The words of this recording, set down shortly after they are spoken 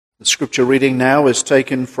The scripture reading now is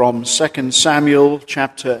taken from 2 Samuel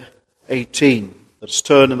chapter 18. Let's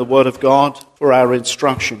turn in the Word of God for our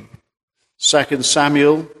instruction. 2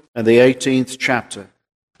 Samuel and the 18th chapter.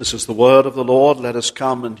 This is the word of the Lord. Let us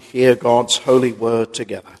come and hear God's holy word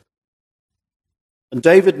together. And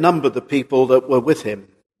David numbered the people that were with him,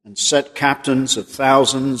 and set captains of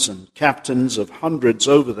thousands and captains of hundreds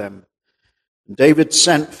over them. And David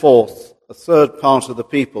sent forth a third part of the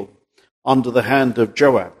people under the hand of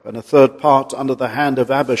Joab, and a third part under the hand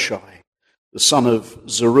of Abishai, the son of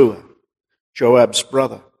Zeruiah, Joab's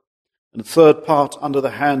brother, and a third part under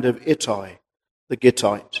the hand of Ittai, the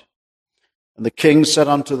Gittite. And the king said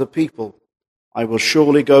unto the people, I will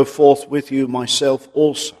surely go forth with you myself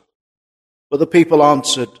also. But the people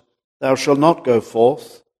answered, Thou shalt not go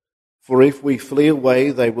forth, for if we flee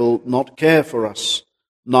away, they will not care for us,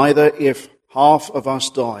 neither if half of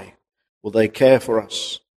us die, will they care for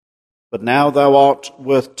us. But now thou art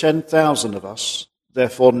worth 10,000 of us,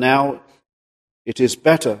 therefore now it is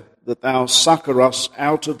better that thou succor us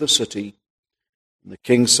out of the city. And the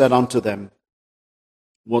king said unto them,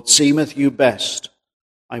 What seemeth you best,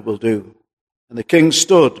 I will do. And the king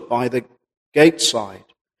stood by the gate side,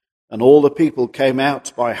 and all the people came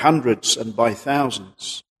out by hundreds and by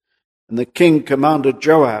thousands. And the king commanded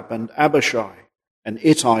Joab and Abishai and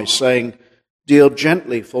Ittai, saying, Deal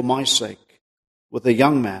gently for my sake with the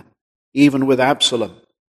young man, even with Absalom.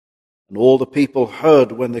 And all the people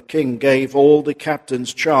heard when the king gave all the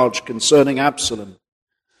captains charge concerning Absalom.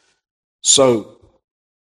 So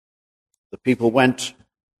the people went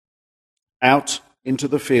out into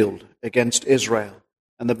the field against Israel,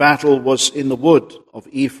 and the battle was in the wood of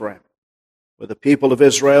Ephraim, where the people of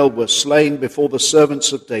Israel were slain before the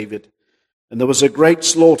servants of David, and there was a great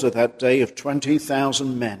slaughter that day of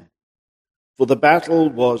 20,000 men. For the battle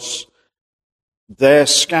was there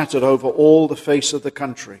scattered over all the face of the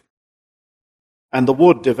country, and the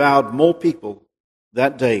wood devoured more people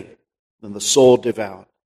that day than the sword devoured.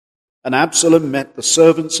 And Absalom met the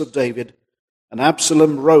servants of David, and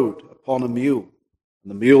Absalom rode upon a mule,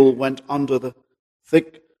 and the mule went under the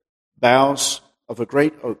thick boughs of a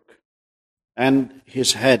great oak, and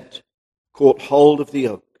his head caught hold of the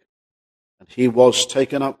oak, and he was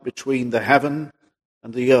taken up between the heaven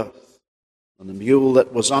and the earth. And the mule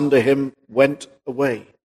that was under him went away.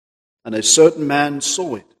 And a certain man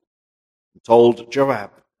saw it, and told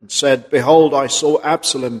Joab, and said, Behold, I saw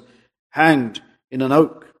Absalom hanged in an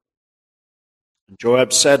oak. And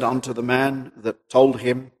Joab said unto the man that told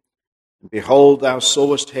him, Behold, thou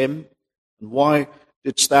sawest him, and why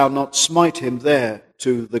didst thou not smite him there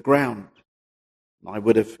to the ground? And I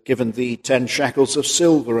would have given thee 10 shekels of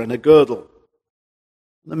silver and a girdle.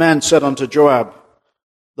 And the man said unto Joab,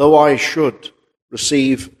 Though I should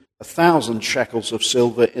receive 1,000 shekels of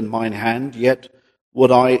silver in mine hand, yet would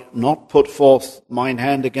I not put forth mine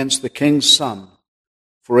hand against the king's son.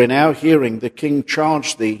 For in our hearing the king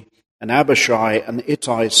charged thee, and Abishai and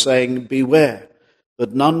Ittai, saying, Beware,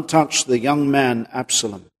 that none touch the young man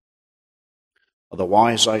Absalom.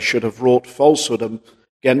 Otherwise I should have wrought falsehood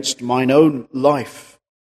against mine own life.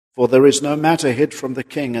 For there is no matter hid from the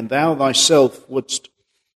king, and thou thyself wouldst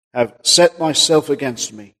have set thyself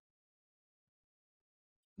against me.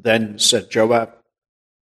 Then said Joab,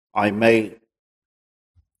 I may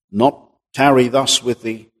not tarry thus with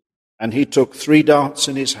thee. And he took 3 darts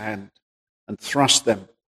in his hand, and thrust them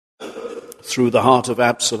through the heart of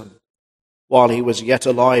Absalom, while he was yet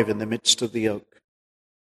alive in the midst of the oak.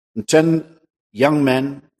 And 10 young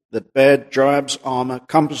men that bare Joab's armor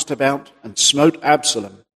compassed about, and smote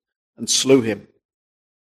Absalom, and slew him.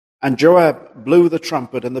 And Joab blew the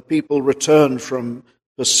trumpet, and the people returned from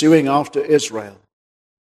pursuing after Israel,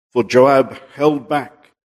 for Joab held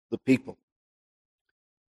back the people.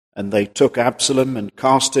 And they took Absalom and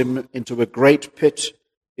cast him into a great pit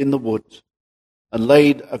in the wood, and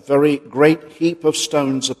laid a very great heap of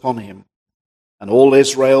stones upon him. And all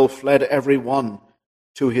Israel fled every one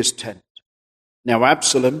to his tent. Now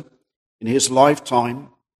Absalom, in his lifetime,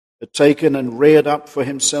 had taken and reared up for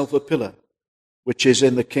himself a pillar, which is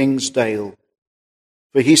in the king's dale.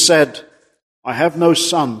 For he said, I have no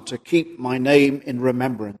son to keep my name in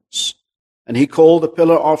remembrance. And he called the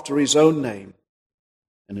pillar after his own name.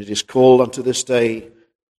 And it is called unto this day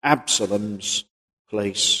Absalom's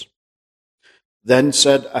place. Then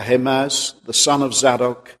said Ahimaaz, the son of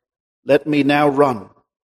Zadok, Let me now run,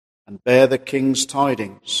 and bear the king's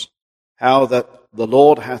tidings, how that the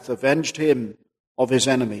Lord hath avenged him of his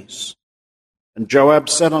enemies. And Joab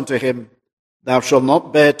said unto him, Thou shalt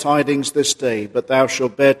not bear tidings this day, but thou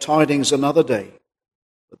shalt bear tidings another day.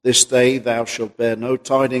 But this day thou shalt bear no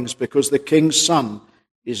tidings, because the king's son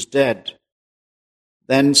is dead.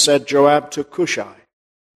 Then said Joab to Cushai,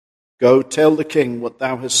 Go tell the king what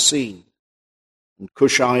thou hast seen. And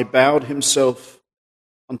Cushai bowed himself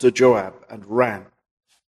unto Joab and ran.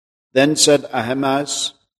 Then said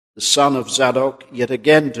Ahimaaz, the son of Zadok, yet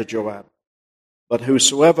again to Joab, But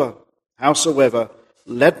howsoever,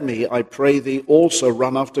 let me, I pray thee, also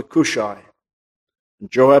run after Cushai.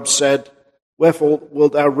 And Joab said, Wherefore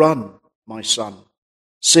wilt thou run, my son,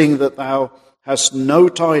 seeing that thou hast no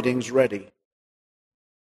tidings ready?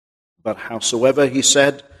 But howsoever, he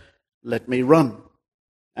said, Let me run.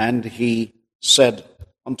 And he said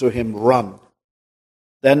unto him, Run.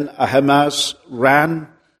 Then Ahimaaz ran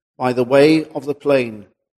by the way of the plain,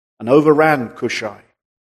 and overran Cushai.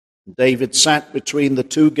 David sat between the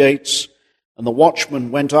two gates, and the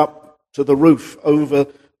watchman went up to the roof over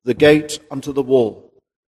the gate unto the wall,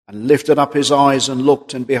 and lifted up his eyes and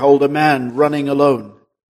looked, and behold, a man running alone.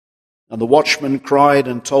 And the watchman cried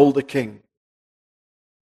and told the king.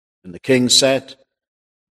 And the king said,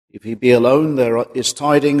 If he be alone, there is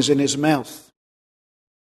tidings in his mouth.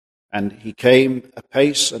 And he came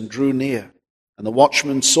apace and drew near, and the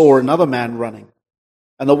watchman saw another man running.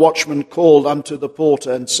 And the watchman called unto the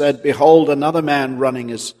porter and said, Behold, another man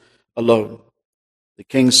running is alone. The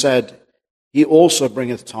king said, He also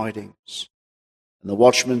bringeth tidings. And the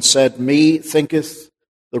watchman said, Me thinketh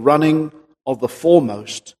the running of the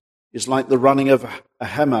foremost is like the running of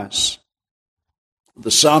Ahimaaz,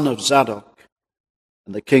 the son of Zadok.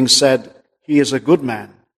 And the king said, He is a good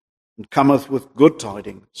man, and cometh with good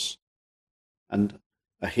tidings. And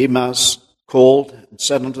Ahimaaz called and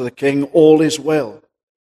said unto the king, All is well.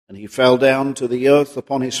 And he fell down to the earth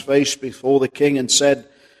upon his face before the king, and said,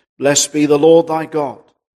 Blessed be the Lord thy God,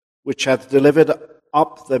 which hath delivered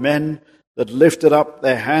up the men that lifted up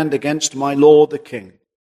their hand against my lord the king.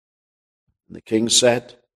 And the king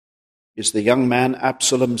said, Is the young man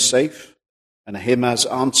Absalom safe? And Ahimaaz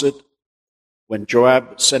answered, When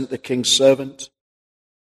Joab sent the king's servant,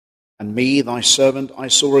 and me, thy servant, I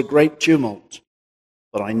saw a great tumult,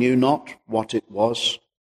 but I knew not what it was.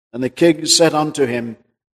 And the king said unto him,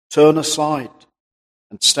 Turn aside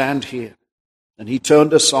and stand here. And he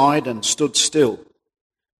turned aside and stood still.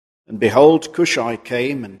 And behold, Cushai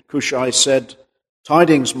came, and Cushai said,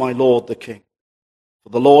 Tidings, my lord the king, for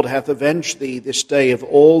the Lord hath avenged thee this day of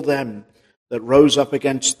all them that rose up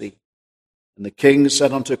against thee. And the king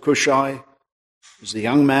said unto Cushai, Is the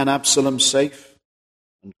young man Absalom safe?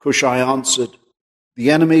 And Cushai answered,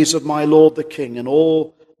 The enemies of my lord the king, and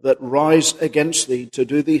all that rise against thee to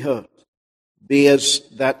do thee hurt, be as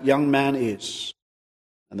that young man is.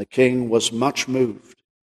 And the king was much moved,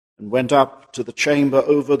 and went up to the chamber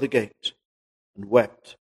over the gate, and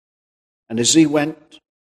wept. And as he went,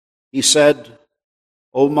 he said,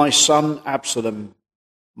 O my son Absalom,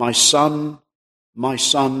 my son,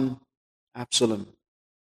 Absalom,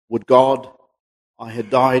 would God I had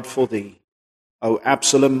died for thee. O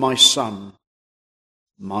Absalom, my son,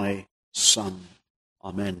 my son.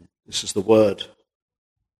 Amen. This is the word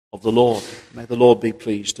of the Lord. May the Lord be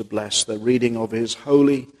pleased to bless the reading of his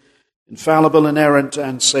holy, infallible, inerrant,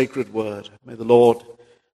 and sacred word. May the Lord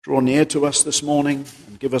draw near to us this morning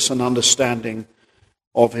and give us an understanding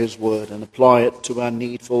of his word and apply it to our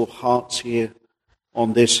needful hearts here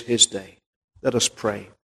on this his day. Let us pray.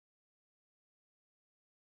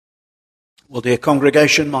 Well, dear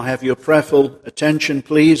congregation, I have your prayerful attention,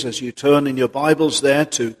 please, as you turn in your Bibles there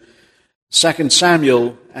to 2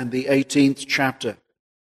 Samuel and the 18th chapter.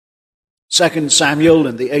 2 Samuel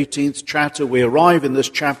and the 18th chapter. We arrive in this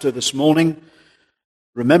chapter this morning.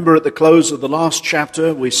 Remember, at the close of the last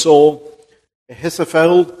chapter, we saw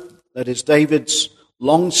Ahithophel, that is David's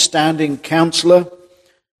long-standing counselor,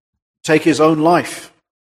 take his own life.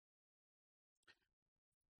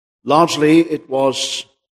 Largely, it was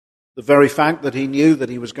the very fact that he knew that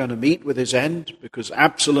he was going to meet with his end, because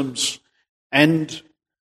Absalom's end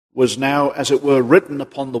was now, as it were, written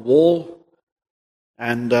upon the wall.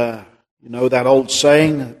 And you know that old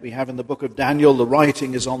saying that we have in the book of Daniel, the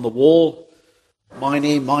writing is on the wall.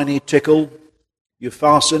 Mene, mene, tekel,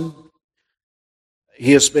 upharsin.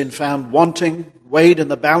 He has been found wanting, weighed in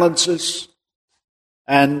the balances.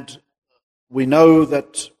 And we know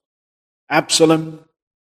that Absalom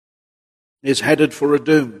is headed for a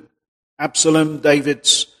doom. Absalom,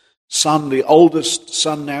 David's son, the oldest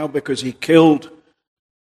son now, because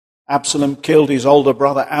Absalom killed his older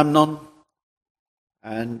brother Amnon.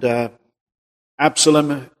 And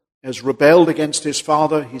Absalom has rebelled against his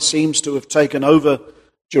father. He seems to have taken over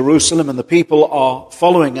Jerusalem, and the people are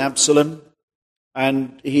following Absalom.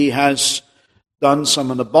 And he has done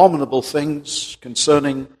some abominable things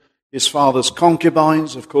concerning his father's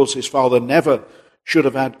concubines. Of course, his father never should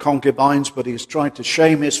have had concubines, but he's tried to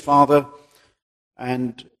shame his father,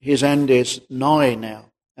 and his end is nigh now.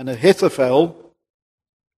 And Ahithophel,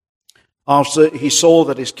 after he saw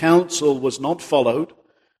that his counsel was not followed,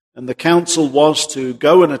 and the counsel was to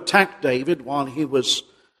go and attack David while he was,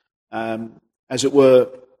 as it were,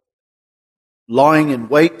 lying in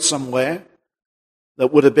wait somewhere,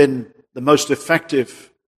 that would have been the most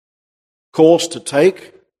effective course to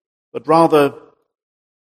take, but rather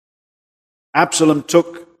Absalom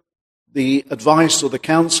took the advice or the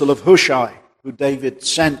counsel of Hushai, who David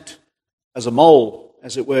sent as a mole,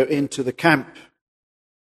 as it were, into the camp.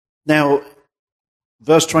 Now,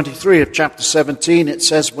 verse 23 of chapter 17, it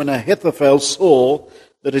says, when Ahithophel saw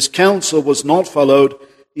that his counsel was not followed,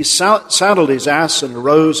 he saddled his ass and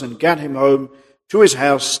arose and gat him home to his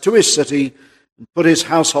house, to his city, and put his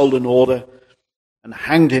household in order, and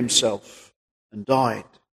hanged himself and died.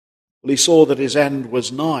 Well, he saw that his end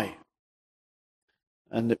was nigh.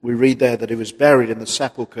 And we read there that he was buried in the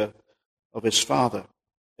sepulchre of his father.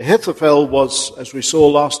 Ahithophel was, as we saw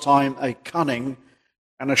last time, a cunning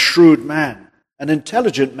and a shrewd man, an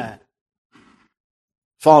intelligent man.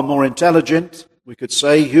 Far more intelligent, we could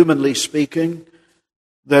say, humanly speaking,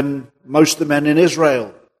 than most of the men in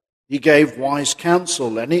Israel. He gave wise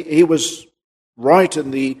counsel, and he was right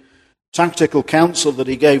in the tactical counsel that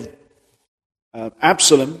he gave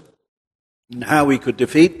Absalom and how he could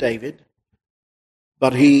defeat David.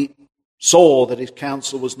 But he saw that his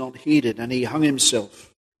counsel was not heeded, and he hung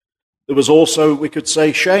himself. There was also, we could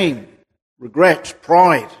say, shame, regret,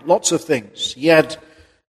 pride, lots of things. He had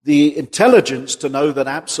the intelligence to know that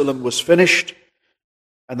Absalom was finished,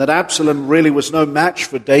 and that Absalom really was no match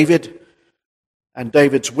for David and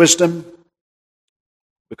David's wisdom,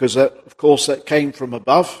 because of course that came from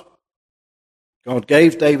above. God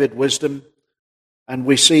gave David wisdom, and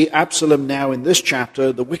we see Absalom now in this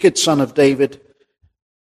chapter, the wicked son of David.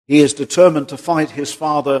 He is determined to fight his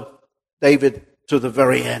father David to the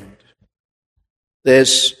very end.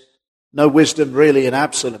 There's no wisdom really in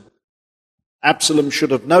Absalom. Absalom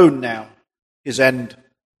should have known now his end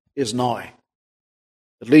is nigh.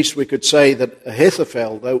 At least we could say that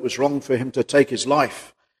Ahithophel, though it was wrong for him to take his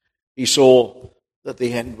life, he saw that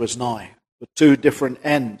the end was nigh. But two different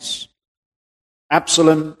ends.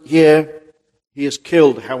 Absalom here, he is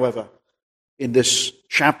killed, however, in this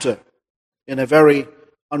chapter, in a very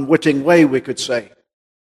unwitting way, we could say.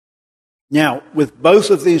 Now, with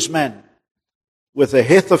both of these men, with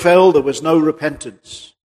Ahithophel, there was no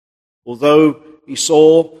repentance. Although he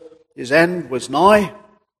saw his end was nigh,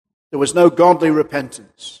 there was no godly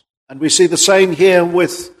repentance. And we see the same here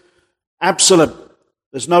with Absalom.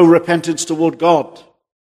 There's no repentance toward God.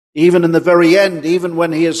 Even in the very end, even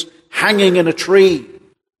when he is hanging in a tree,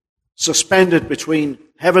 suspended between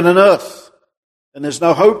heaven and earth, and there's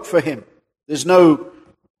no hope for him. There's no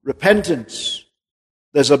repentance.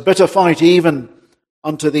 There's a bitter fight even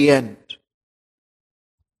unto the end.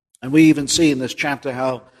 And we even see in this chapter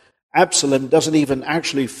how Absalom doesn't even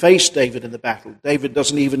actually face David in the battle. David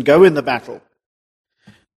doesn't even go in the battle.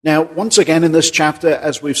 Now, once again in this chapter,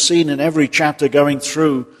 as we've seen in every chapter going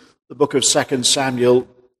through the book of 2 Samuel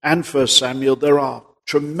and 1 Samuel, there are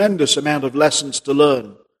tremendous amount of lessons to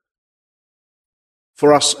learn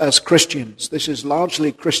for us as Christians. This is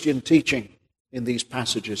largely Christian teaching in these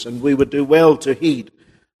passages, and we would do well to heed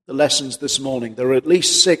the lessons this morning. There are at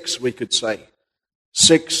least 6, we could say.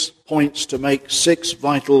 6 points to make, 6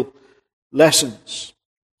 vital lessons.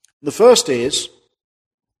 The first is,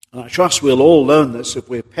 and I trust we'll all learn this if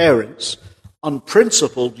we're parents,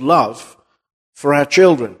 unprincipled love for our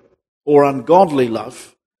children, or ungodly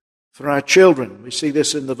love for our children. We see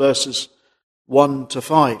this in the verses 1 to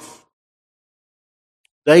 5.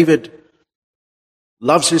 David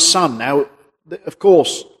loves his son. Now, of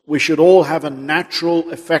course, we should all have a natural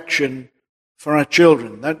affection for our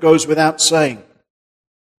children. That goes without saying.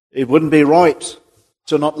 It wouldn't be right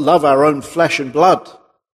to not love our own flesh and blood,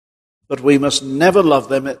 but we must never love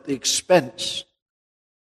them at the expense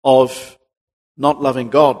of not loving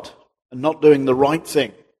God and not doing the right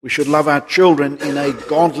thing. We should love our children in a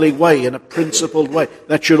godly way, in a principled way.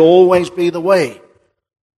 That should always be the way.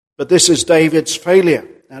 But this is David's failure.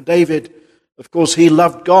 Now, David, of course, he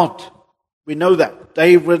loved God. We know that.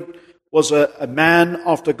 David was a man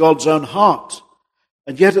after God's own heart.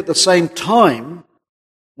 And yet at the same time,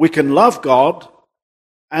 we can love God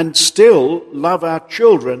and still love our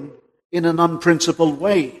children in an unprincipled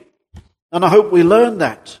way. And I hope we learn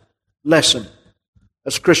that lesson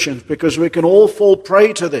as Christians, because we can all fall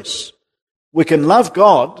prey to this. We can love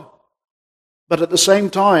God, but at the same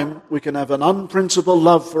time, we can have an unprincipled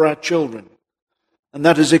love for our children. And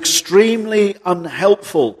that is extremely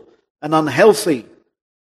unhelpful and unhealthy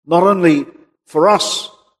not only for us,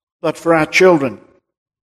 but for our children.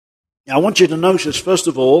 Now, I want you to notice, first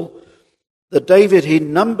of all, that David, he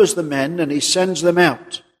numbers the men and he sends them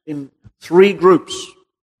out in 3 groups.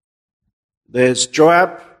 There's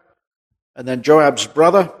Joab, and then Joab's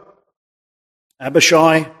brother,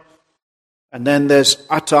 Abishai, and then there's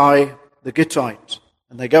Ittai the Gittite.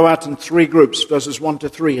 And they go out in 3 groups, verses 1 to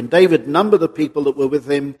 3. And David numbered the people that were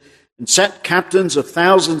with him and set captains of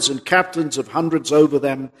thousands and captains of hundreds over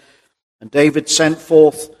them. And David sent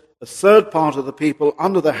forth a third part of the people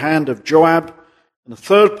under the hand of Joab, and a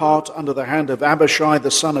third part under the hand of Abishai,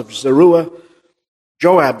 the son of Zeruiah,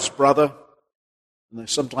 Joab's brother, and they're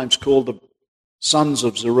sometimes called the sons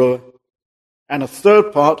of Zeruiah, and a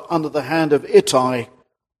third part under the hand of Ittai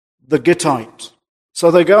the Gittite.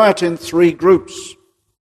 So they go out in 3 groups.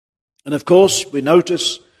 And of course, we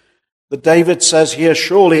notice that David says here,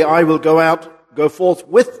 surely I will go forth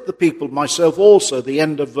with the people myself also, the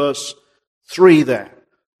end of verse 3 there.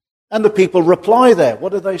 And the people reply there.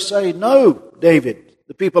 What do they say? No, David.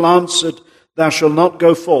 The people answered, thou shalt not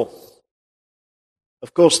go forth.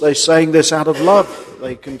 Of course, they're saying this out of love.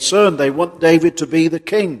 They're concerned. They want David to be the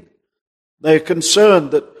king. They're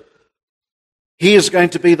concerned that he is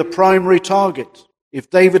going to be the primary target. If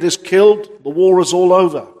David is killed, the war is all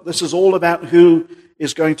over. This is all about who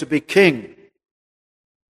is going to be king.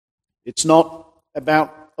 It's not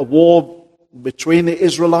about a war between the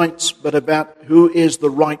Israelites, but about who is the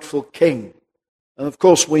rightful king. And of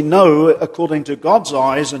course we know, according to God's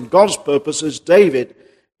eyes and God's purposes, David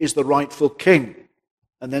is the rightful king.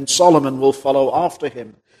 And then Solomon will follow after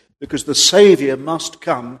him, because the Savior must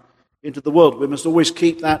come into the world. We must always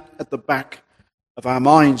keep that at the back of our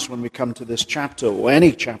minds when we come to this chapter, or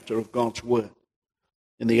any chapter of God's Word.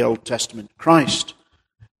 In the Old Testament, Christ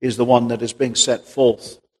is the one that is being set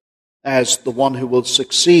forth as the one who will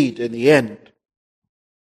succeed in the end.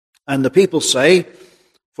 And the people say,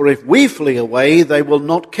 for if we flee away, they will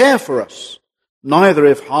not care for us. Neither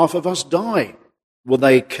if half of us die will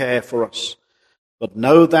they care for us. But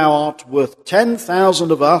know thou art worth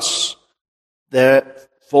 10,000 of us.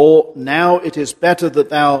 Therefore now it is better that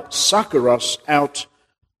thou succor us out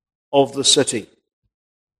of the city.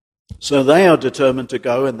 So they are determined to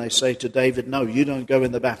go, and they say to David, no, you don't go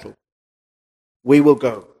in the battle. We will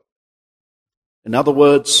go. In other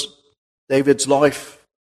words, David's life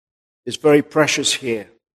is very precious here.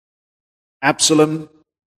 Absalom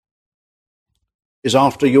is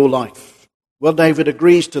after your life. Well, David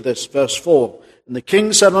agrees to this, verse 4. And the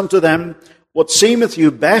king said unto them, what seemeth you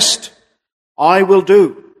best, I will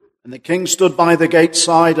do. And the king stood by the gate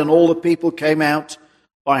side, and all the people came out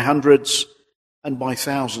by hundreds and by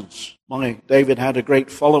thousands. David had a great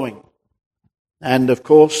following. And of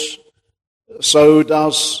course, so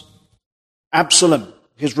does Absalom,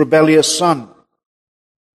 his rebellious son.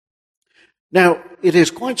 Now, it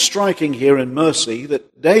is quite striking here in Mercy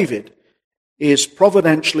that David is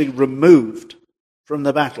providentially removed from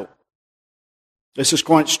the battle. This is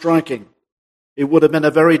quite striking. It would have been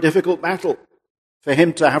a very difficult battle for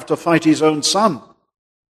him to have to fight his own son.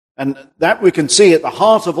 And that we can see at the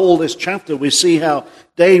heart of all this chapter. We see how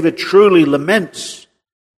David truly laments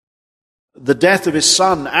the death of his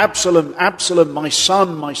son, Absalom, Absalom, my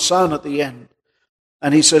son, at the end.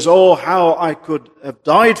 And he says, oh, how I could have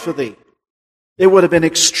died for thee. It would have been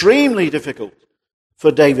extremely difficult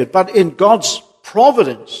for David. But in God's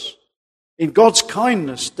providence, in God's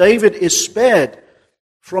kindness, David is spared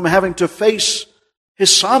from having to face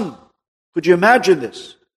his son. Could you imagine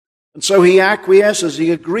this? And so he acquiesces,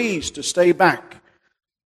 he agrees to stay back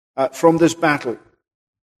from this battle.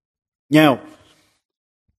 Now,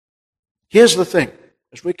 here's the thing.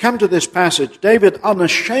 As we come to this passage, David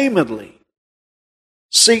unashamedly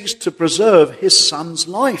seeks to preserve his son's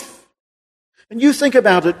life. And you think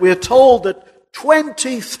about it, we're told that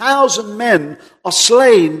 20,000 men are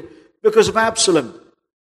slain because of Absalom.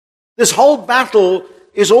 This whole battle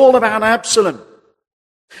is all about Absalom.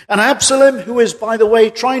 And Absalom, who is, by the way,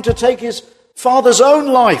 trying to take his father's own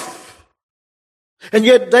life. And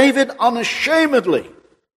yet David unashamedly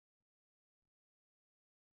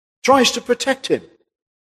tries to protect him.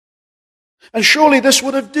 And surely this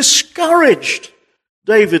would have discouraged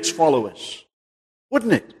David's followers,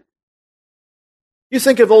 wouldn't it? You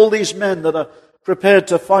think of all these men that are prepared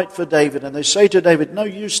to fight for David, and they say to David, no,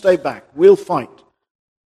 you stay back, we'll fight.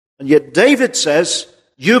 And yet David says,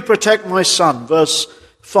 you protect my son. Verse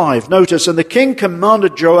 5, notice, and the king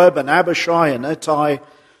commanded Joab and Abishai and Ittai,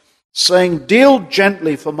 saying, deal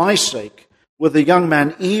gently for my sake with the young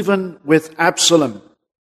man, even with Absalom.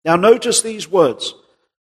 Now notice these words.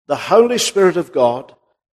 The Holy Spirit of God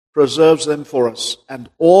preserves them for us. And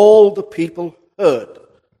all the people heard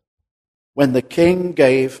when the king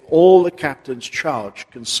gave all the captains charge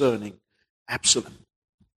concerning Absalom.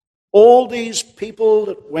 All these people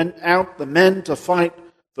that went out, the men to fight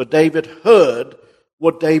for David, heard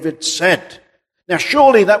what David said. Now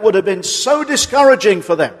surely that would have been so discouraging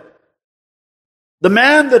for them. The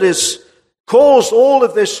man that has caused all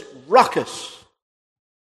of this ruckus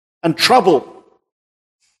and trouble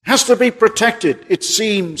has to be protected. It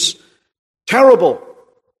seems terrible.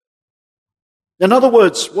 In other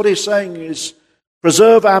words, what he's saying is,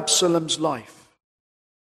 preserve Absalom's life.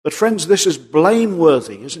 But friends, this is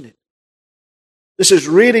blameworthy, isn't it? This is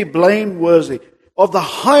really blameworthy, of the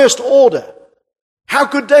highest order. How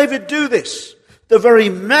could David do this? The very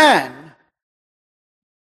man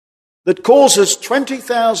that causes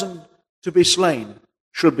 20,000 to be slain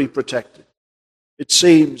should be protected. It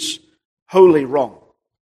seems wholly wrong.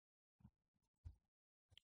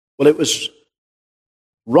 Well, it was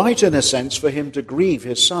right in a sense for him to grieve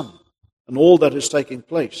his son and all that is taking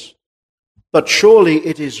place. But surely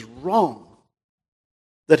it is wrong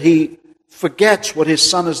that he forgets what his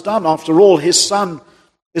son has done. After all, his son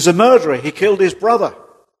is a murderer. He killed his brother.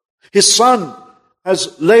 His son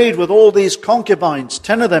has laid with all these concubines,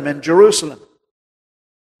 10 of them in Jerusalem.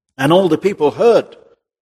 And all the people heard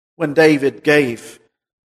when David gave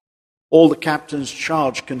all the captains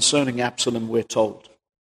charge concerning Absalom, we're told.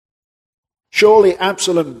 Surely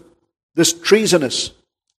Absalom, this treasonous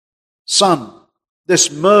son,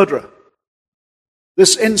 this murderer,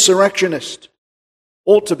 this insurrectionist,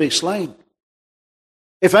 ought to be slain.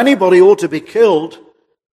 If anybody ought to be killed,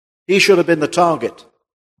 he should have been the target.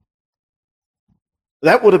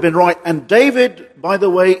 That would have been right. And David, by the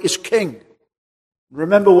way, is king.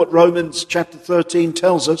 Remember what Romans chapter 13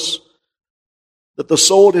 tells us, that the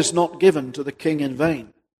sword is not given to the king in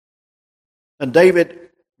vain. And David,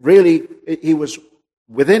 really, he was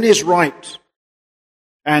within his right,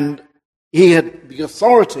 and he had the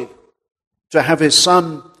authority to have his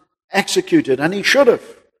son executed, and he should have.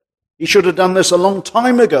 He should have done this a long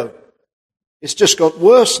time ago. It's just got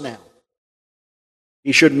worse now.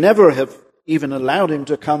 He should never have even allowed him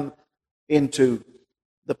to come into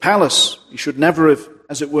the palace. He should never have,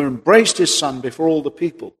 as it were, embraced his son before all the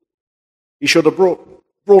people. He should have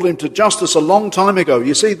brought him to justice a long time ago.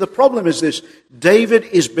 You see, the problem is this: David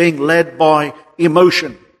is being led by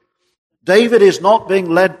emotion. David is not being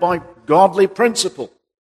led by godly principle.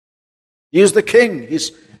 He is the king.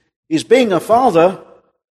 He's being a father,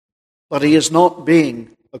 but he is not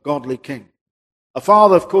being a godly king. A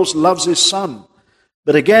father, of course, loves his son.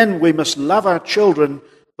 But again, we must love our children,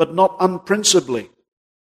 but not unprincipably.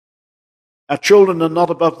 Our children are not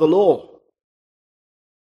above the law.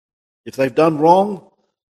 If they've done wrong,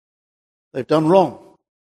 they've done wrong.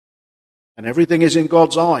 And everything is in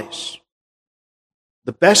God's eyes.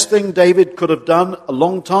 The best thing David could have done a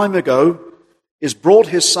long time ago is brought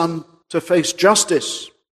his son to face justice.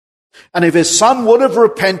 And if his son would have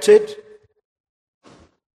repented,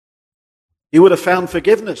 he would have found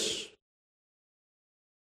forgiveness.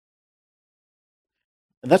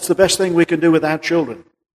 And that's the best thing we can do with our children.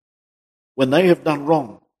 When they have done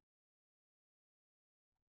wrong,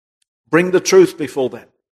 bring the truth before them.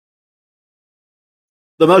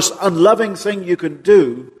 The most unloving thing you can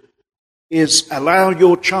do is allow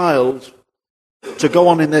your child to go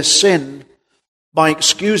on in their sin by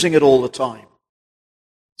excusing it all the time.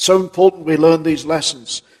 So important we learn these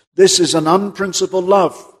lessons. This is an unprincipled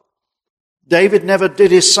love. David never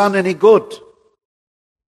did his son any good.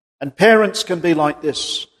 And parents can be like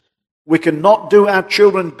this. We cannot do our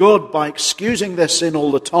children good by excusing their sin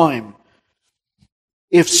all the time.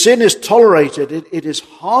 If sin is tolerated, it is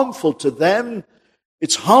harmful to them,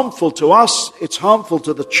 it's harmful to us, it's harmful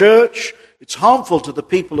to the church, it's harmful to the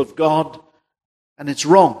people of God, and it's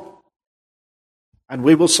wrong. And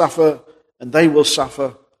we will suffer, and they will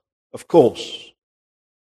suffer, of course.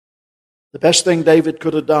 The best thing David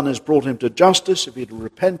could have done is brought him to justice. If he'd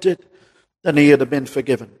repented, then he would have been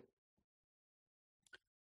forgiven.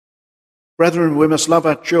 Brethren, we must love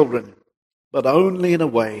our children, but only in a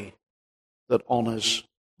way that honors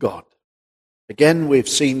God. Again, we've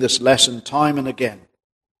seen this lesson time and again.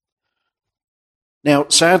 Now,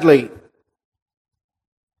 sadly,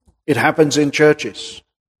 it happens in churches.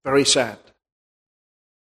 Very sad.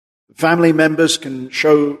 Family members can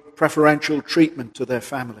show preferential treatment to their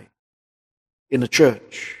family in a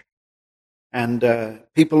church. And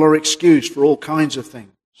people are excused for all kinds of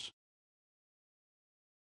things.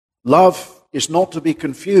 Love is not to be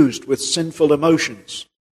confused with sinful emotions.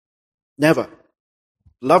 Never.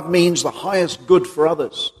 Love means the highest good for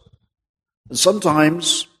others. And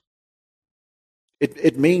sometimes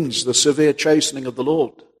it means the severe chastening of the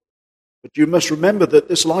Lord. But you must remember that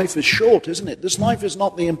this life is short, isn't it? This life is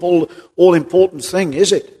not the all-important thing,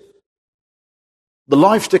 is it? The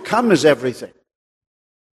life to come is everything.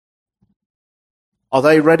 Are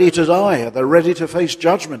they ready to die? Are they ready to face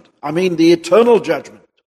judgment? I mean, the eternal judgment.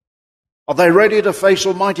 Are they ready to face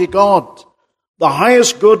Almighty God? The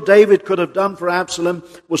highest good David could have done for Absalom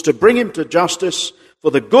was to bring him to justice for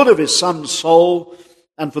the good of his son's soul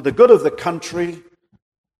and for the good of the country.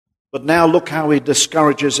 But now look how he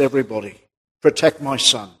discourages everybody. Protect my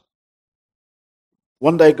son.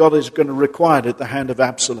 One day God is going to require it at the hand of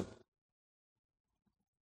Absalom.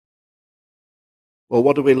 Well,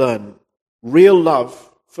 what do we learn? Real love,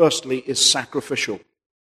 firstly, is sacrificial.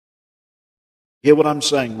 Hear what I'm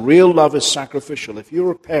saying? Real love is sacrificial. If you're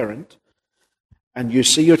a parent and you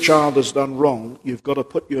see your child has done wrong, you've got to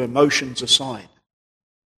put your emotions aside.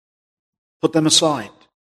 Put them aside.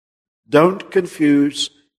 Don't confuse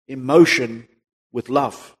emotion with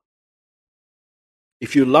love.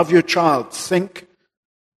 If you love your child, think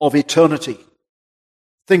of eternity.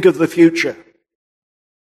 Think of the future.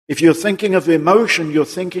 If you're thinking of emotion, you're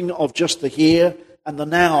thinking of just the here and the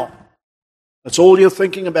now. That's all you're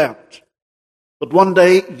thinking about. But one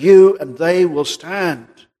day you and they will stand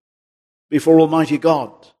before Almighty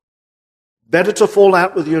God. Better to fall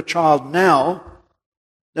out with your child now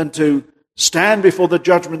than to stand before the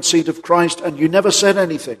judgment seat of Christ and you never said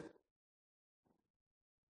anything.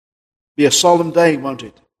 Be a solemn day, won't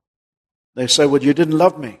it? They say, well, you didn't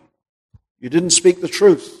love me. You didn't speak the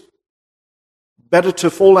truth. Better to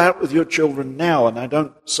fall out with your children now, and I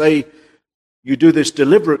don't say you do this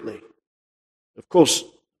deliberately. Of course,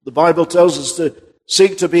 the Bible tells us to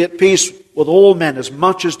seek to be at peace with all men as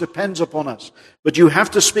much as depends upon us. But you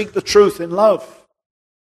have to speak the truth in love.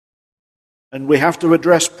 And we have to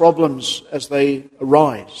address problems as they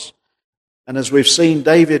arise. And as we've seen,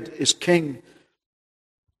 David is king.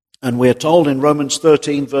 And we are told in Romans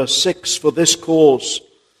 13, verse 6, for this cause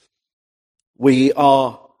we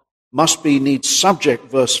must be needs subject,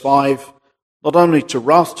 verse 5, not only to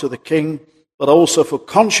wrath to the king, but also for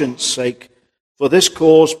conscience sake. For this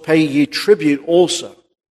cause pay ye tribute also,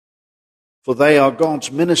 for they are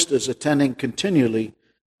God's ministers attending continually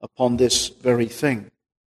upon this very thing.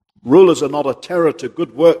 Rulers are not a terror to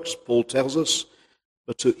good works, Paul tells us,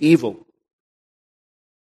 but to evil.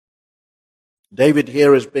 David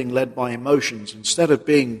here is being led by emotions. Instead of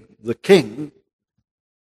being the king,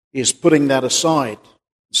 he is putting that aside.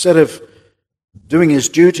 Instead of doing his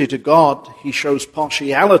duty to God, he shows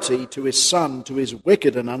partiality to his son, to his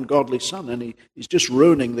wicked and ungodly son, and he's just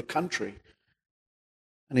ruining the country.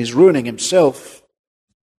 And he's ruining himself.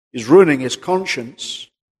 He's ruining his conscience.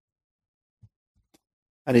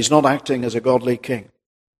 And he's not acting as a godly king.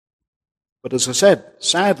 But as I said,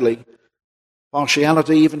 sadly,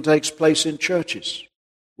 partiality even takes place in churches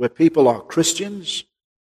where people are Christians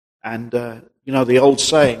and, the old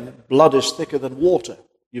saying, blood is thicker than water.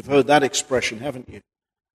 You've heard that expression, haven't you?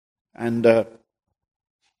 And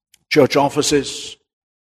church offices,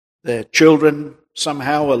 their children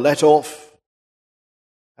somehow are let off.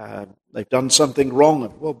 They've done something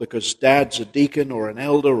wrong, well, because dad's a deacon or an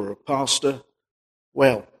elder or a pastor.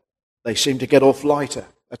 Well, they seem to get off lighter.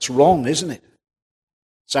 That's wrong, isn't it?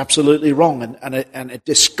 It's absolutely wrong, and it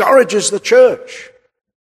discourages the church.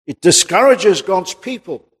 It discourages God's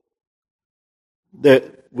people.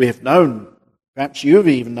 That we have known, perhaps you've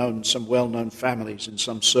even known some well-known families in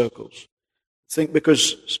some circles. I think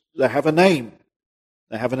because they have a name,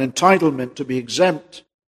 they have an entitlement to be exempt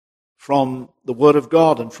from the Word of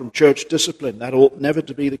God and from church discipline. That ought never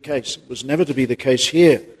to be the case. It was never to be the case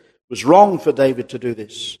here. It was wrong for David to do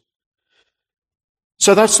this.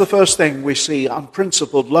 So that's the first thing we see,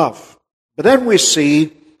 unprincipled love. But then we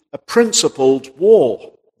see a principled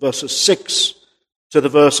war, verses 6 to the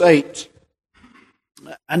verse 8.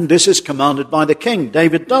 And this is commanded by the king.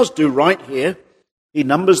 David does do right here. He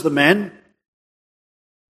numbers the men,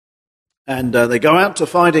 and they go out to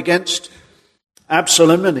fight against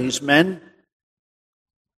Absalom and his men.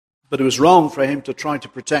 But it was wrong for him to try to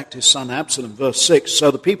protect his son Absalom. Verse 6, so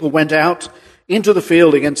the people went out into the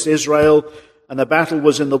field against Israel, and the battle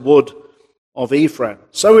was in the wood of Ephraim.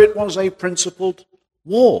 So it was a principled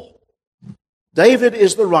war. David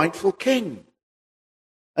is the rightful king.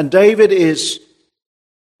 And David is,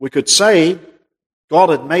 we could say, God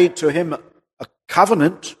had made to him a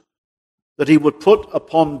covenant that he would put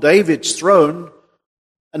upon David's throne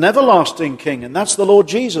an everlasting king, and that's the Lord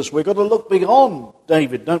Jesus. We've got to look beyond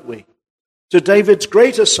David, don't we? To David's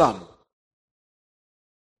greater son.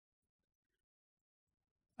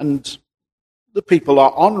 And the people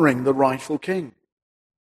are honoring the rightful king.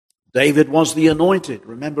 David was the anointed.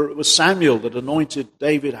 Remember, it was Samuel that anointed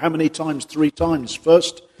David how many times? 3 times.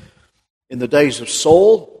 First, in the days of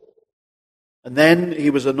Saul, and then he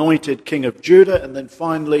was anointed king of Judah, and then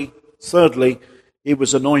finally, thirdly, he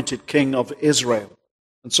was anointed king of Israel.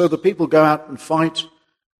 And so the people go out and fight,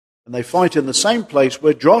 and they fight in the same place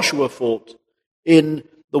where Joshua fought, in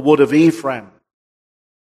the wood of Ephraim.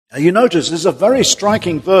 Now you notice there's a very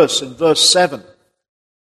striking verse in verse 7,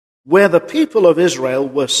 where the people of Israel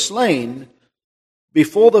were slain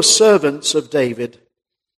before the servants of David,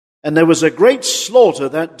 and there was a great slaughter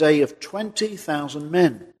that day of 20,000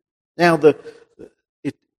 men. Now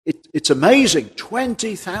it's amazing,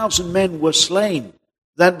 20,000 men were slain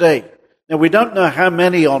that day. Now we don't know how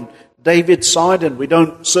many on David's side, and we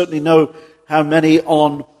don't certainly know how many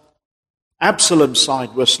on Absalom's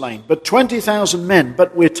side were slain, but 20,000 men.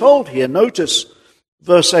 But we're told here, notice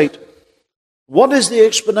verse 8, what is the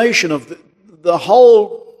explanation of the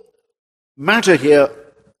whole matter here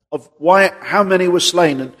of how many were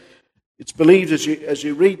slain? And it's believed as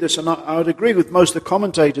you read this, and I would agree with most of the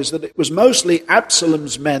commentators, that it was mostly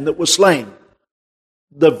Absalom's men that were slain.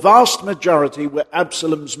 The vast majority were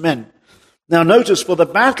Absalom's men. Now notice, for the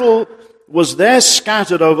battle was there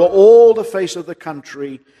scattered over all the face of the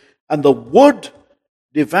country, and the wood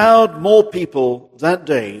devoured more people that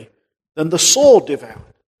day than the sword devoured.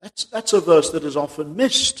 That's a verse that is often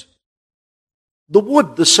missed. The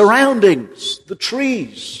wood, the surroundings, the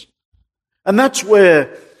trees. And that's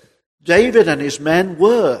where David and his men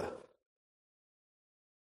were.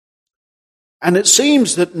 And it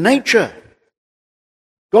seems that nature,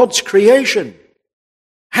 God's creation,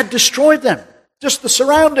 had destroyed them. Just the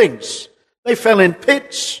surroundings. They fell in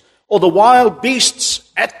pits, or the wild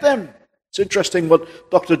beasts ate them. It's interesting what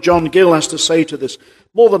Dr. John Gill has to say to this.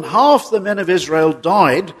 More than half the men of Israel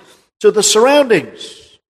died to the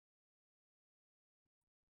surroundings.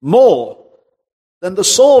 More than the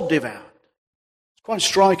sword devoured. It's quite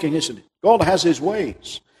striking, isn't it? God has his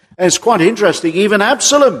ways. And it's quite interesting, even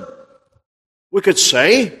Absalom, we could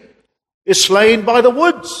say, is slain by the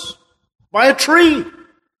woods, by a tree.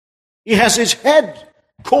 He has his head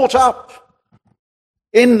caught up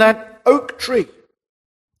in that oak tree.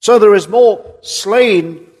 So there is more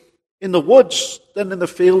slain in the woods than in the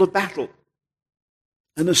field of battle.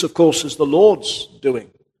 And this, of course, is the Lord's doing.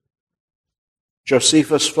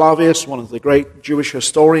 Josephus Flavius, one of the great Jewish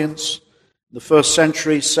historians in the first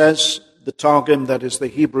century, says, the Targum, that is the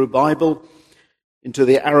Hebrew Bible, into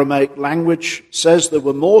the Aramaic language, says there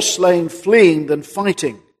were more slain fleeing than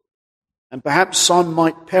fighting, and perhaps some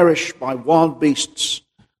might perish by wild beasts.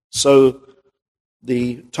 So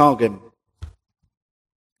the Targum,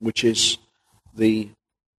 which is the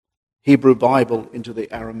Hebrew Bible into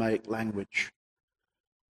the Aramaic language.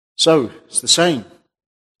 So it's the same.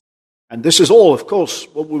 And this is all, of course,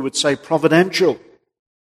 what we would say providential.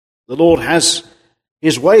 The Lord has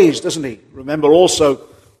his ways, doesn't he? Remember also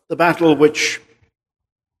the battle which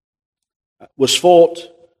was fought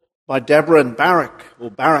by Deborah and Barak, or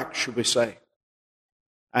Barak should we say,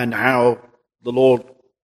 and how the Lord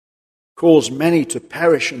caused many to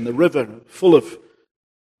perish in the river full of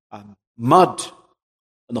mud,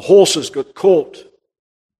 and the horses got caught.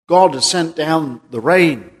 God has sent down the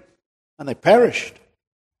rain, and they perished.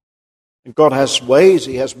 And God has ways,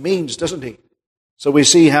 he has means, doesn't he? So we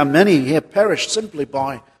see how many here perished simply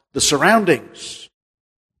by the surroundings.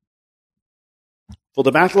 For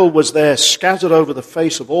the battle was there scattered over the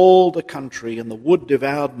face of all the country, and the wood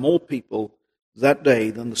devoured more people that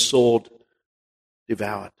day than the sword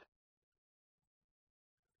devoured.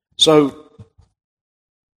 So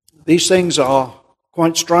these things are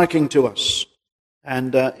quite striking to us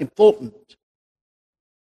and important.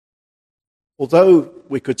 Although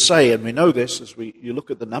we could say, and we know this as you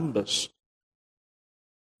look at the numbers,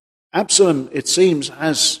 Absalom, it seems,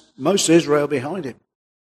 has most of Israel behind him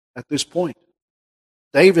at this point.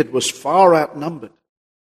 David was far outnumbered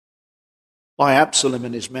by Absalom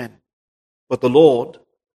and his men. But the Lord,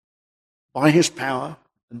 by his power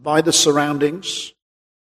and by the surroundings,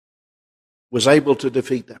 was able to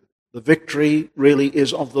defeat them. The victory really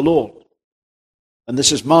is of the Lord. And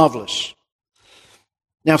this is marvelous.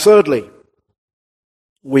 Now, thirdly,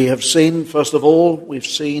 we have seen, first of all, we've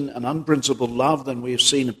seen an unprincipled love, then we've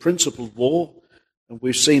seen a principled war, and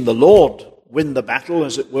we've seen the Lord win the battle,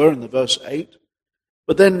 as it were, in the verse 8.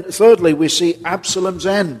 But then, thirdly, we see Absalom's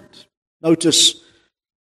end. Notice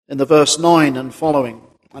in the verse 9 and following,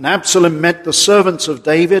 and Absalom met the servants of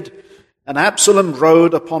David, and Absalom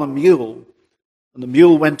rode upon a mule, and the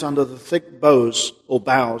mule went under the thick boughs or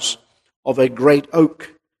boughs of a great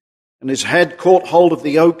oak. And his head caught hold of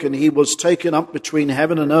the oak, and he was taken up between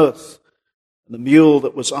heaven and earth. and the mule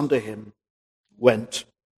that was under him went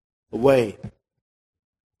away.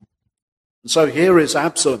 And so here is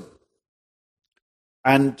Absalom.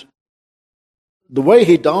 And the way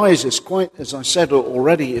he dies is quite, as I said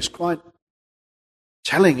already, is quite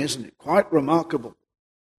telling, isn't it? Quite remarkable.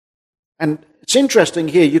 And it's interesting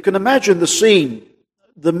here. You can imagine the scene.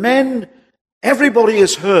 The men, everybody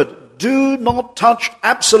has heard, do not touch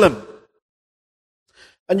Absalom.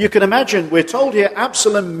 And you can imagine, we're told here,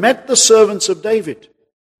 Absalom met the servants of David.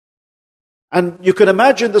 And you can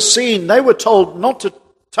imagine the scene. They were told not to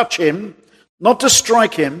touch him, not to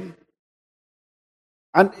strike him.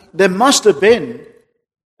 And there must have been,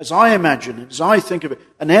 as I imagine, as I think of it,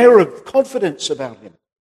 an air of confidence about him.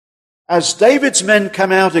 As David's men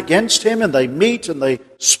come out against him and they meet and they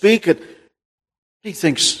speak, and he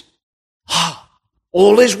thinks,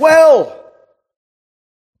 all is well.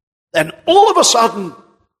 Then all of a sudden,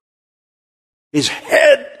 his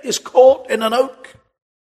head is caught in an oak.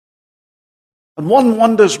 And one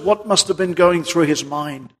wonders what must have been going through his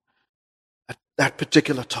mind at that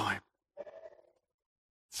particular time.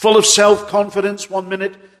 Full of self-confidence 1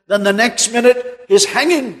 minute, then the next minute he's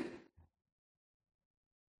hanging.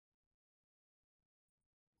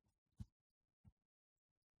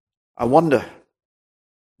 I wonder,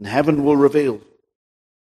 and heaven will reveal,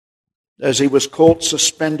 as he was caught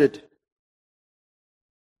suspended,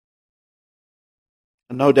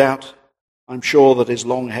 and no doubt, I'm sure that his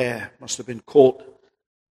long hair must have been caught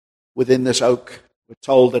within this oak. We're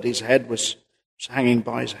told that his head was hanging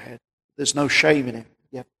by his head. There's no shame in him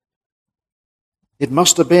yet. It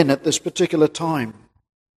must have been at this particular time.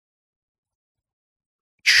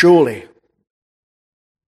 Surely,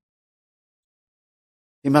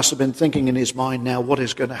 he must have been thinking in his mind now, what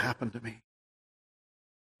is going to happen to me?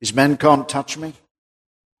 His men can't touch me.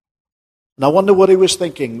 And I wonder what he was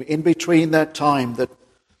thinking in between that time that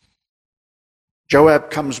Joab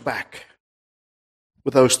comes back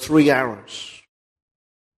with those 3 arrows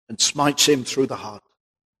and smites him through the heart.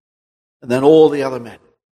 And then all the other men.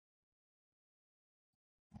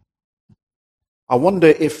 I wonder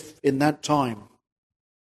if in that time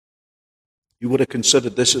you would have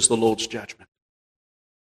considered this as the Lord's judgment.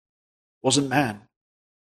 It wasn't man.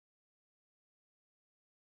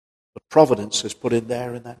 But providence is put in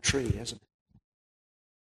there in that tree, hasn't it?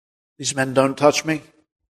 These men don't touch me.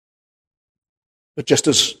 But just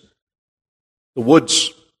as the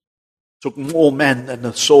woods took more men than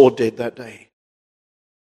the sword did that day,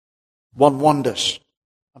 one wonders.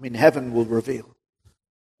 Heaven will reveal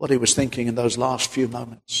what he was thinking in those last few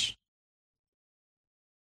moments.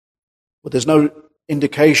 But there's no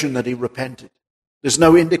indication that he repented. There's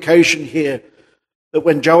no indication here that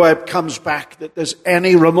when Joab comes back that there's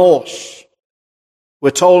any remorse. We're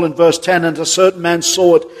told in verse 10, and a certain man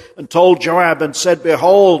saw it and told Joab and said,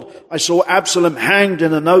 behold, I saw Absalom hanged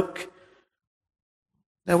in an oak.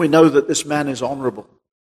 Now we know that this man is honorable.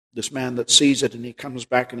 This man that sees it, and he comes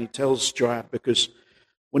back and he tells Joab, because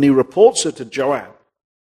when he reports it to Joab,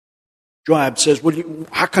 Joab says, well,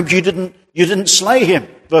 how come you didn't slay him?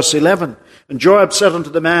 Verse 11. And Joab said unto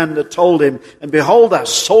the man that told him, and behold, thou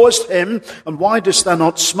sawest him, and why didst thou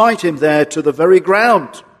not smite him there to the very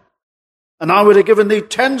ground? And I would have given thee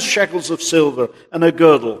 10 shekels of silver and a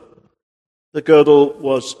girdle. The girdle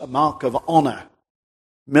was a mark of honor,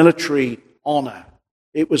 military honor.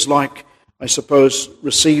 It was like, I suppose,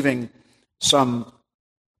 receiving some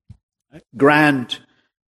grand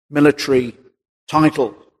military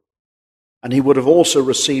title. And he would have also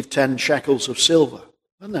received 10 shekels of silver.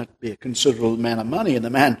 Wouldn't that be a considerable amount of money? And the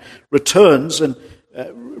man returns and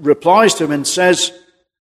replies to him and says,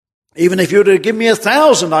 even if you were to give me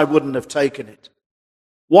 1,000, I wouldn't have taken it.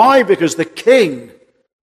 Why? Because the king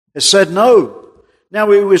has said no. Now,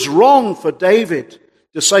 it was wrong for David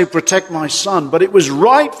to say, protect my son, but it was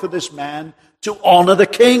right for this man to honor the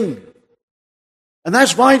king. And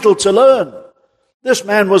that's vital to learn. This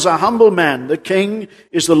man was a humble man. The king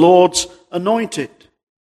is the Lord's anointed.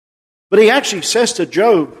 But he actually says to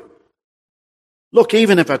Job, look,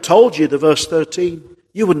 even if I told you, the verse 13,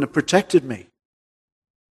 you wouldn't have protected me.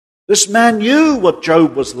 This man knew what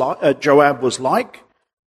Joab was like.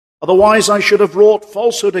 Otherwise I should have wrought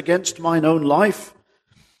falsehood against mine own life.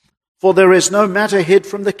 For there is no matter hid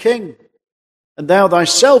from the king. And thou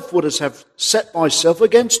thyself wouldst have set thyself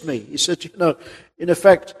against me. He said, in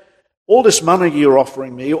effect, all this money you're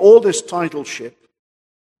offering me, all this titleship,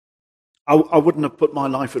 I wouldn't have put my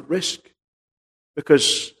life at risk.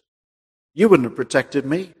 Because you wouldn't have protected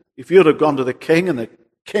me. If you'd have gone to the king and the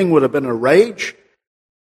king would have been in a rage,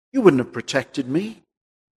 you wouldn't have protected me.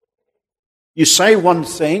 You say one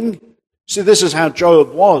thing. See, this is how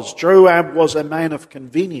Joab was. Joab was a man of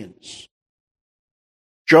convenience.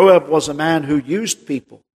 Joab was a man who used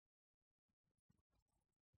people.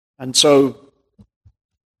 And so,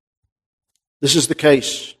 this is the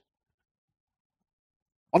case.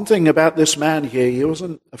 One thing about this man here, he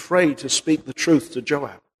wasn't afraid to speak the truth to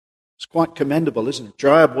Joab. It's quite commendable, isn't it?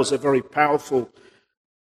 Joab was a very powerful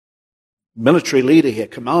military leader here,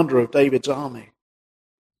 commander of David's army.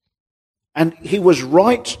 And he was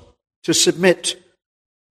right to submit,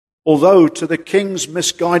 although to the king's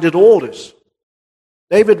misguided orders.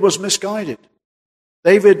 David was misguided.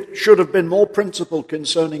 David should have been more principled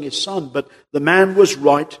concerning his son, but the man was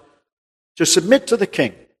right to submit to the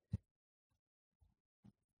king.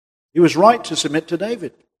 He was right to submit to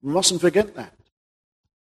David. We mustn't forget that.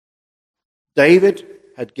 David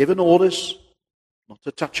had given orders not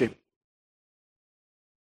to touch him.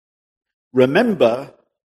 Remember,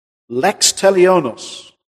 lex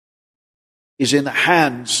talionis is in the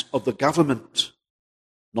hands of the government,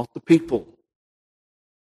 not the people.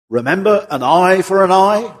 Remember, an eye for an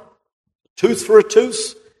eye, a tooth for a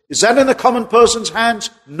tooth. Is that in the common person's hands?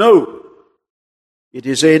 No. It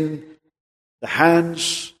is in the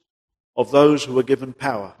hands of those who are given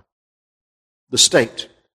power, the state.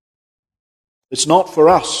 It's not for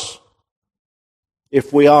us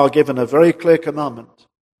if we are given a very clear commandment.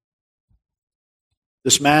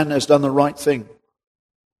 This man has done the right thing.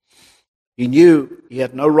 He knew he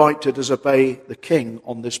had no right to disobey the king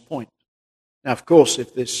on this point. Now, of course,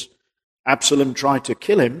 if this Absalom tried to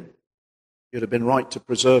kill him, he would have been right to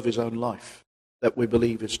preserve his own life. That we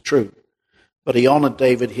believe is true. But he honored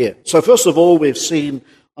David here. So first of all, we've seen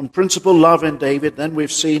unprincipled love in David. Then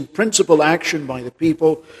we've seen principled action by the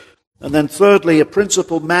people. And then thirdly, a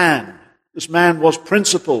principled man. This man was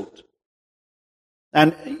principled.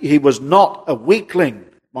 And he was not a weakling,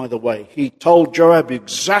 by the way. He told Joab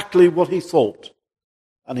exactly what he thought.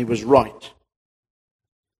 And he was right.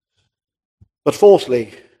 But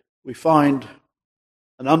fourthly, we find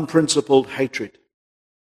an unprincipled hatred.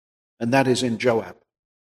 And that is in Joab.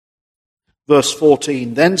 Verse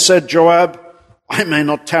 14, then said Joab, I may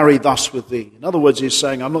not tarry thus with thee. In other words, he's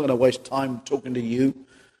saying, I'm not going to waste time talking to you.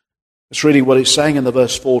 That's really what he's saying in the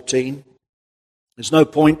verse 14. There's no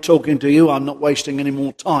point talking to you. I'm not wasting any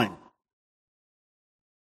more time.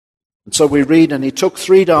 And so we read, and he took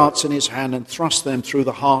 3 darts in his hand and thrust them through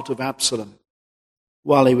the heart of Absalom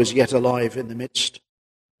while he was yet alive in the midst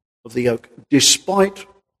of the oak, despite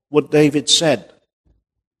what David said.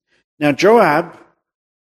 Now, Joab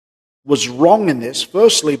was wrong in this,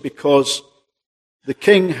 firstly because the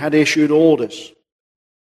king had issued orders,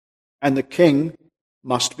 and the king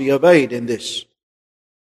must be obeyed in this.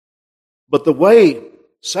 But the way,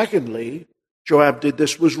 secondly, Joab did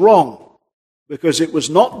this was wrong, because it was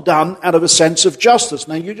not done out of a sense of justice.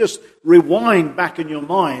 Now, you just rewind back in your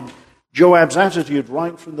mind Joab's attitude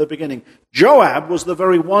right from the beginning. Joab was the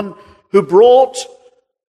very one who brought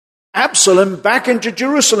Absalom back into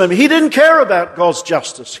Jerusalem. He didn't care about God's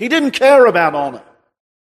justice. He didn't care about honor.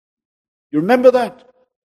 You remember that?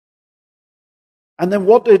 And then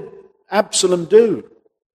what did Absalom do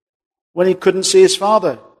when he couldn't see his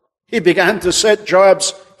father? He began to set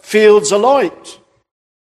Joab's fields alight.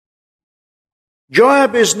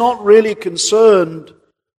 Joab is not really concerned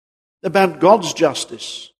about God's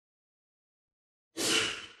justice.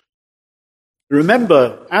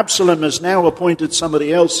 Remember, Absalom has now appointed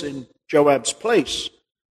somebody else in Joab's place.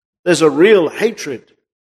 There's a real hatred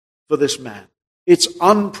for this man. It's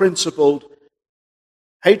unprincipled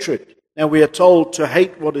hatred. Now we are told to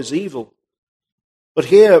hate what is evil. But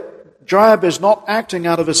here, Joab is not acting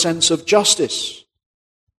out of a sense of justice.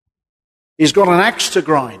 He's got an axe to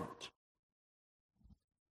grind.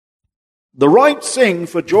 The right thing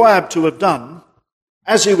for Joab to have done,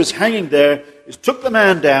 as he was hanging there, is took the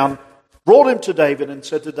man down, brought him to David and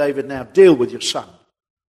said to David, now deal with your son.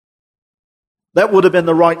 That would have been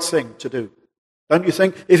the right thing to do. Don't you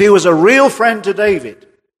think? If he was a real friend to David,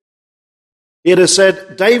 he'd have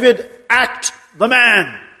said, David, act the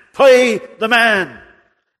man. Play the man.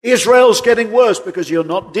 Israel's getting worse because you're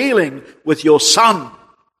not dealing with your son.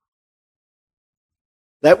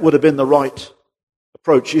 That would have been the right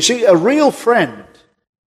approach. You see, a real friend,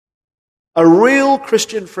 a real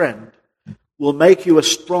Christian friend, will make you a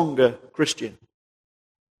stronger Christian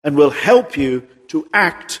and will help you to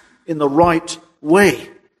act in the right way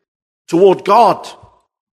toward God.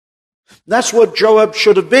 That's what Joab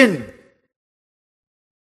should have been.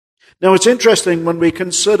 Now it's interesting when we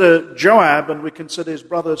consider Joab and we consider his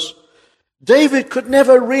brothers, David could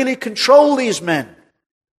never really control these men.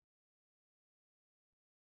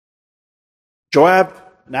 Joab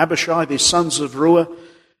and Abishai, these sons of Ruah,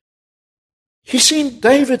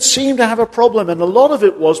 David seemed to have a problem, and a lot of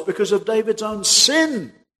it was because of David's own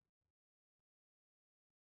sin.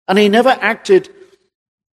 And he never acted,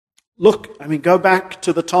 go back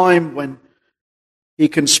to the time when he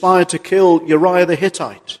conspired to kill Uriah the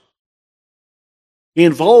Hittite. He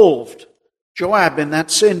involved Joab in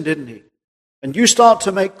that sin, didn't he? And you start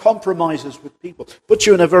to make compromises with people, puts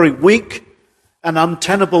you in a very weak and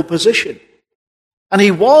untenable position. And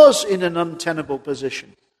he was in an untenable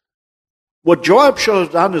position. What Joab should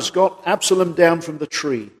have done is got Absalom down from the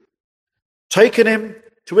tree, taken him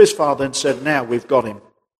to his father and said, now we've got him.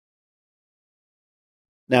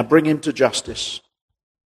 Now bring him to justice.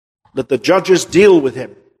 Let the judges deal with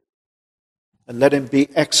him and let him be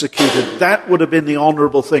executed. That would have been the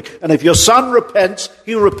honorable thing. And if your son repents,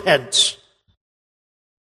 he repents.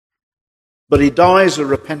 But he dies a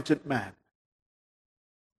repentant man.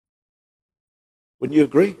 Wouldn't you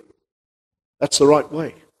agree? That's the right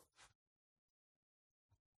way.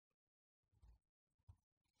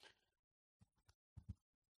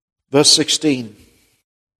 Verse 16.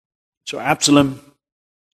 So Absalom,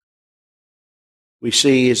 we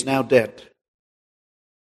see, is now dead.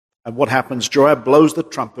 And what happens? Joab blows the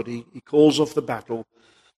trumpet. He calls off the battle.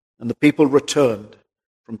 And the people returned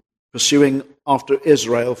from pursuing after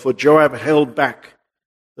Israel, for Joab held back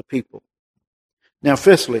the people. Now,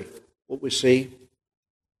 fifthly, what we see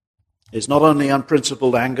is not only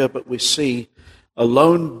unprincipled anger, but we see a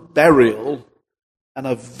lone burial and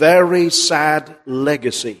a very sad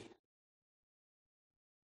legacy.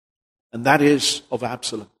 And that is of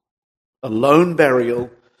Absalom. A lone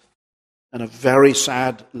burial and a very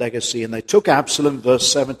sad legacy. And they took Absalom,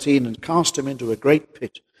 verse 17, and cast him into a great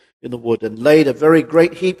pit in the wood, and laid a very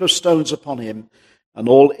great heap of stones upon him, and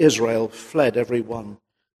all Israel fled every one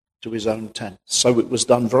to his own tent. So it was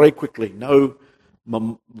done very quickly. No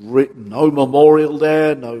memorial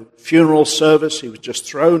there, no funeral service. He was just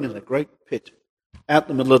thrown in a great pit out in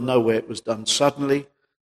the middle of nowhere. It was done suddenly.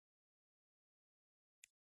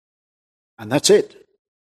 And that's it.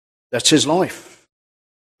 That's his life.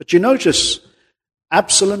 But you notice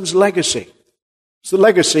Absalom's legacy. It's the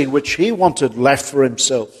legacy which he wanted left for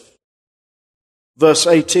himself. Verse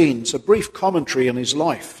 18, it's a brief commentary on his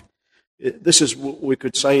life. This is what we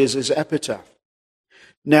could say is his epitaph.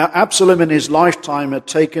 Now Absalom in his lifetime had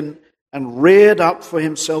taken and reared up for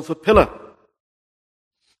himself a pillar,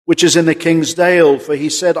 which is in the king's dale, for he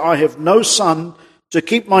said, I have no son to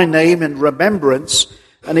keep my name in remembrance,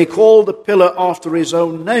 and he called the pillar after his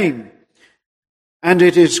own name. And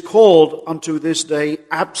it is called unto this day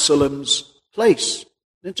Absalom's place.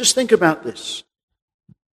 Now just think about this.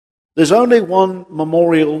 There's only one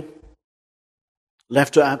memorial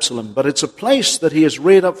left to Absalom, but it's a place that he has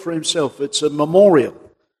reared up for himself. It's a memorial.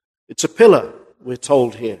 It's a pillar, we're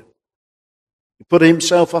told here. He put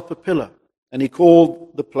himself up a pillar, and he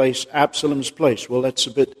called the place Absalom's place. Well, that's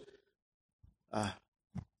a bit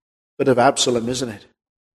of Absalom, isn't it?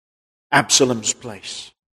 Absalom's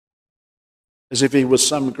place. As if he was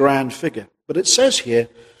some grand figure. But it says here,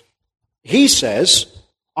 he says,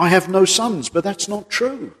 I have no sons, but that's not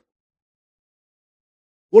true.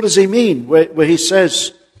 What does he mean where he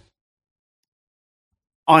says,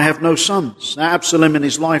 I have no sons? Now Absalom in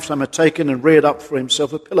his lifetime had taken and reared up for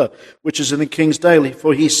himself a pillar, which is in the king's dale,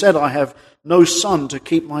 for he said, I have no son to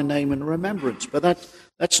keep my name in remembrance. But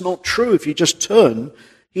that's not true. If you just turn,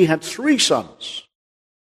 he had 3 sons.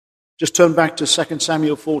 Just turn back to 2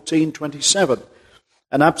 Samuel 14:27.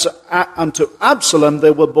 And unto Absalom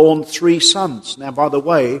there were born 3 sons. Now, by the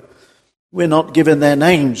way, we're not given their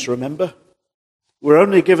names, remember? We're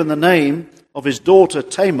only given the name of his daughter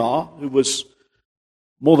Tamar, who was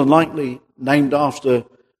more than likely named after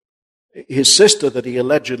his sister that he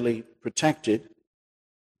allegedly protected.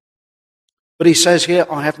 But he says here,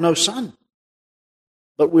 I have no son.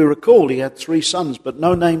 But we recall he had 3 sons, but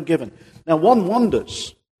no name given. Now, one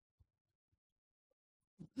wonders.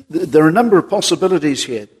 There are a number of possibilities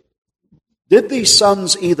here. Did these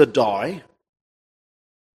sons either die,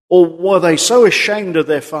 or were they so ashamed of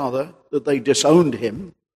their father that they disowned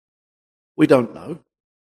him? We don't know.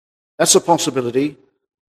 That's a possibility.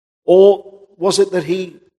 Or was it that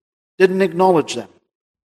he didn't acknowledge them?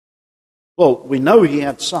 Well, we know he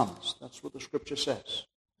had sons. That's what the scripture says.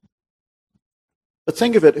 But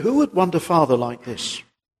think of it, who would want a father like this?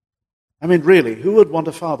 I mean, really, who would want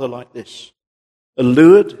a father like this? A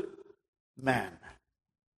lewd man,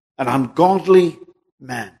 an ungodly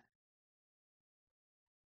man.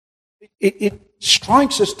 It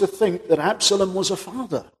strikes us to think that Absalom was a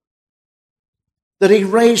father, that he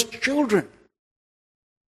raised children.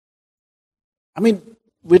 I mean,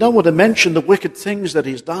 we don't want to mention the wicked things that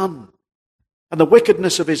he's done, and the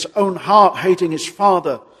wickedness of his own heart, hating his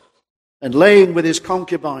father and laying with his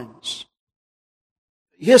concubines.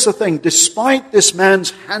 here's the thing, despite this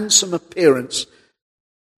man's handsome appearance,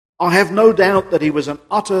 I have no doubt that he was an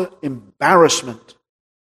utter embarrassment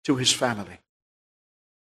to his family.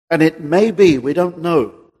 And it may be, we don't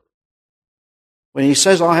know, when he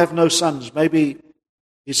says, I have no sons, maybe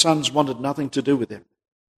his sons wanted nothing to do with him.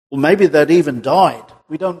 Or maybe they'd even died.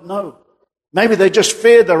 We don't know. Maybe they just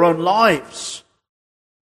feared their own lives.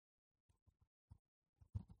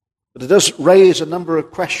 But it does raise a number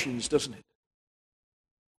of questions, doesn't it?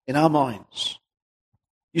 In our minds.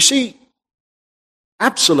 You see,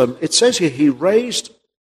 Absalom, it says here, he raised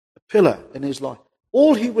a pillar in his life.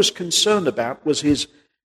 All he was concerned about was his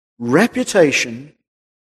reputation,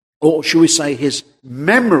 or should we say his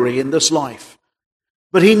memory in this life.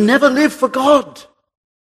 But he never lived for God.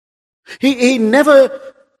 He never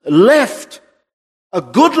left a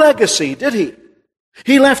good legacy, did he?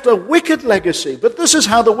 He left a wicked legacy. But this is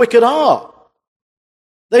how the wicked are.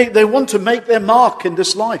 They want to make their mark in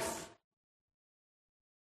this life.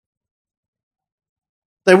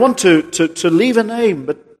 They want to leave a name,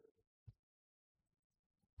 but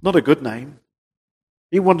not a good name.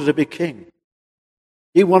 He wanted to be king.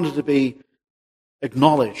 He wanted to be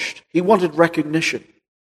acknowledged. He wanted recognition.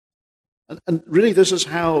 And really this is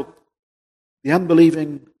how the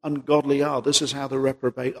unbelieving, ungodly are. This is how the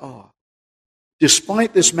reprobate are.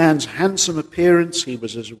 Despite this man's handsome appearance, he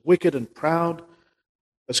was as wicked and proud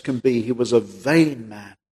as can be. He was a vain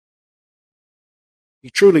man. He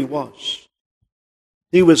truly was.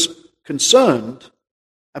 He was concerned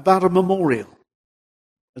about a memorial.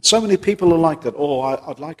 And so many people are like that. Oh,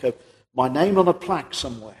 I'd like my name on a plaque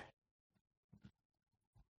somewhere.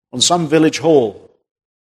 On some village hall.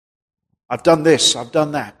 I've done this, I've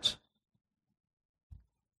done that.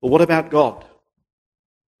 But what about God?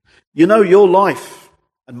 You know, your life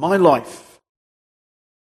and my life,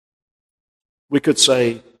 we could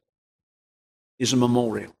say, is a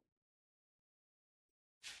memorial.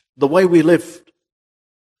 The way we lived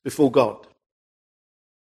before God.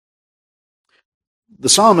 The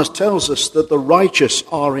psalmist tells us that the righteous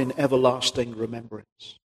are in everlasting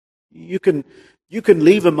remembrance. You can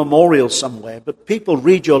leave a memorial somewhere, but people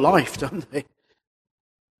read your life, don't they?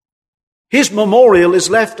 His memorial is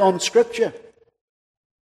left on Scripture.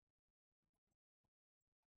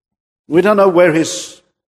 We don't know where his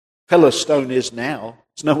pillar stone is now.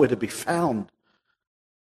 It's nowhere to be found.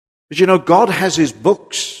 But you know, God has his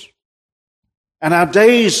books, and our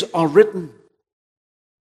days are written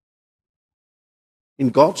in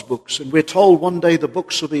God's books, and we're told one day the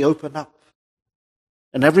books will be opened up,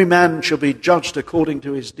 and every man shall be judged according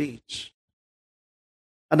to his deeds.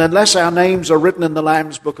 And unless our names are written in the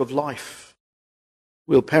Lamb's book of life,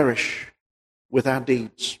 we'll perish with our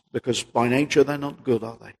deeds, because by nature they're not good,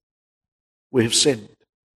 are they? We have sinned.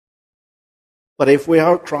 But if we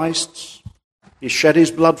are Christ's, he shed his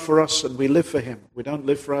blood for us and we live for him. We don't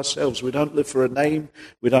live for ourselves. We don't live for a name.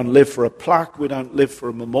 We don't live for a plaque. We don't live for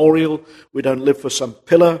a memorial. We don't live for some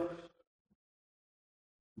pillar.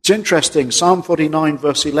 It's interesting. Psalm 49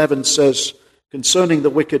 verse 11 says concerning the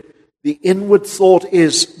wicked, the inward thought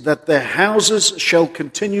is that their houses shall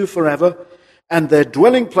continue forever and their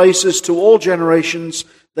dwelling places to all generations.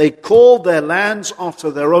 They call their lands after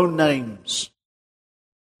their own names.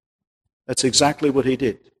 That's exactly what he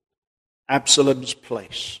did. Absalom's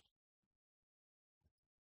place.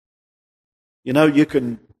 You know, you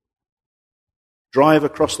can drive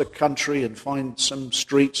across the country and find some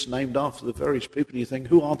streets named after the various people. You think,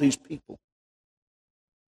 who are these people?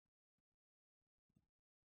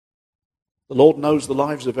 The Lord knows the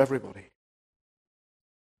lives of everybody.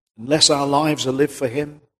 Unless our lives are lived for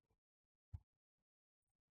him,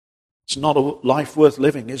 it's not a life worth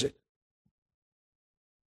living, is it?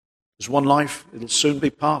 There's one life, it'll soon be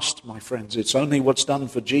past, my friends. It's only what's done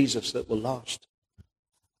for Jesus that will last.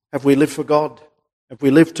 Have we lived for God? Have we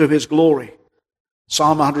lived to his glory?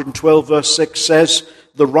 Psalm 112 verse 6 says,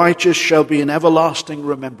 the righteous shall be in everlasting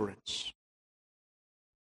remembrance.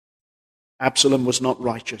 Absalom was not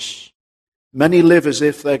righteous. Many live as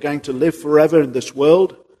if they're going to live forever in this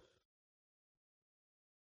world.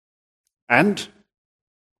 And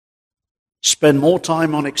spend more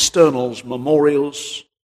time on externals, memorials,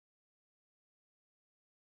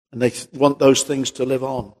 and they want those things to live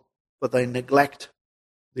on, but they neglect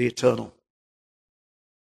the eternal.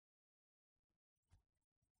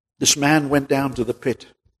 This man went down to the pit,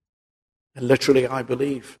 and literally, I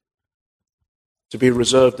believe, to be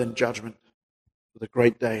reserved in judgment for the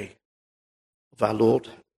great day of our Lord.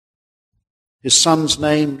 His sons'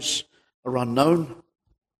 names are unknown.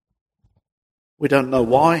 We don't know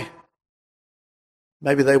why.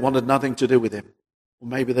 Maybe they wanted nothing to do with him, or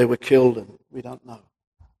maybe they were killed, and we don't know.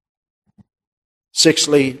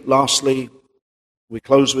 Sixthly, lastly, we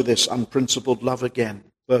close with this unprincipled love again.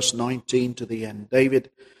 Verse 19 to the end.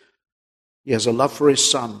 David, he has a love for his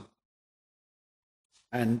son.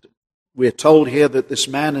 And we're told here that this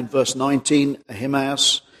man in verse 19,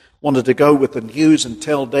 Ahimaaz, wanted to go with the news and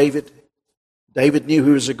tell David. David knew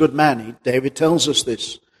he was a good man. David tells us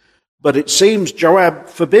this. But it seems Joab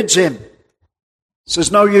forbids him.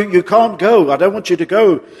 Says, no, you can't go. I don't want you to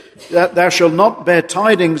go. Thou shalt not bear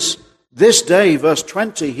tidings this day. Verse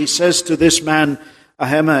 20, he says to this man,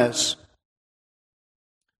 Ahimaaz,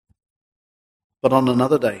 but on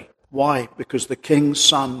another day. Why? Because the king's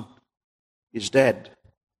son is dead.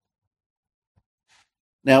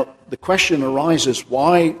 Now, the question arises,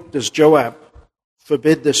 why does Joab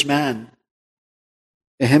forbid this man,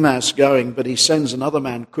 Ahimaaz, going, but he sends another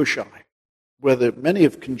man, Cushai? Whether many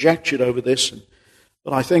have conjectured over this,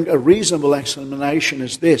 but I think a reasonable explanation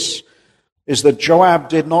is this, is that Joab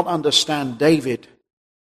did not understand David,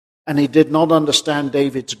 and he did not understand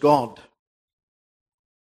David's God.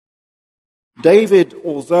 David,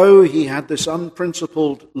 although he had this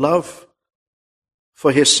unprincipled love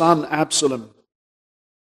for his son Absalom,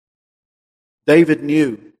 David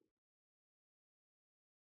knew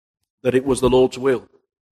that it was the Lord's will.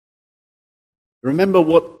 Remember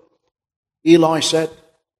what Eli said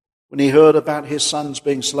when he heard about his sons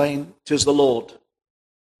being slain? 'Tis the Lord.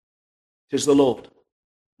 'Tis the Lord.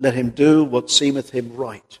 Let him do what seemeth him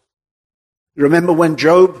right. You remember when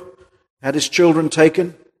Job had his children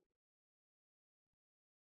taken?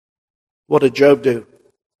 What did Job do?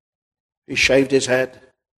 He shaved his head,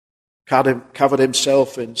 covered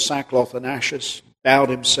himself in sackcloth and ashes, bowed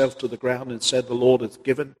himself to the ground and said, the Lord hath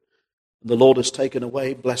given, and the Lord has taken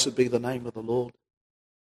away. Blessed be the name of the Lord.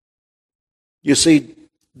 You see,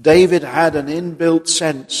 David had an inbuilt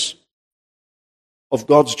sense of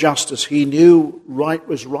God's justice. He knew right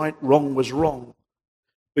was right, wrong was wrong.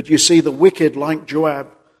 But you see, the wicked, like Joab,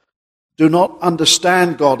 do not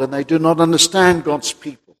understand God, and they do not understand God's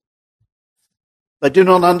people. They do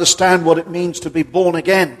not understand what it means to be born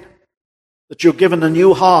again, that you're given a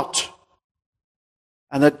new heart,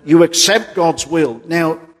 and that you accept God's will.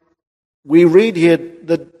 Now, we read here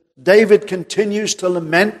that David continues to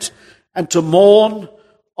lament and to mourn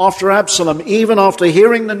after Absalom, even after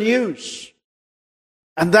hearing the news.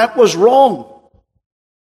 And that was wrong.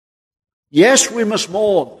 Yes, we must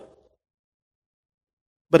mourn.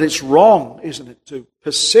 But it's wrong, isn't it, to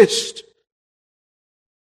persist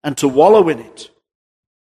and to wallow in it.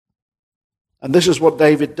 And this is what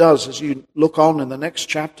David does as you look on in the next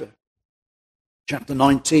chapter, chapter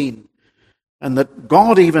 19. And that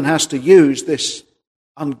God even has to use this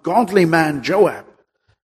ungodly man, Joab,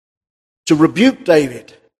 to rebuke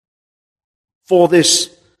David for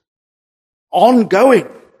this ongoing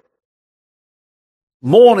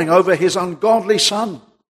mourning over his ungodly son.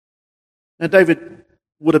 Now, David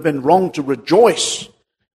would have been wrong to rejoice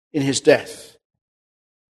in his death,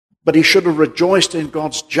 but he should have rejoiced in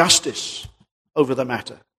God's justice over the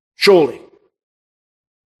matter, surely.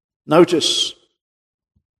 Notice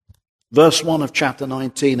verse 1 of chapter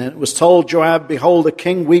 19. And it was told Joab, behold, the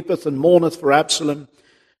king weepeth and mourneth for Absalom.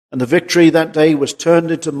 And the victory that day was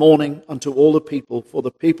turned into mourning unto all the people. For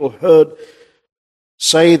the people heard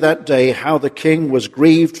say that day how the king was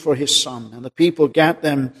grieved for his son. And the people gat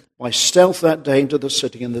them by stealth that day into the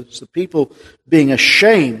city. And the people, being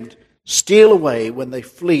ashamed, steal away when they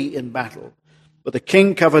flee in battle. But the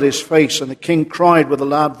king covered his face, and the king cried with a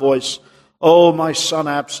loud voice, O my son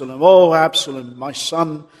Absalom, O Absalom, my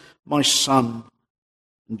son, my son.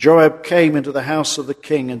 And Joab came into the house of the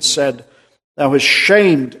king and said, Thou hast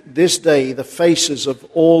shamed this day the faces of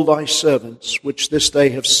all thy servants, which this day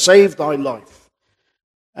have saved thy life,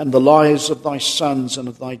 and the lives of thy sons and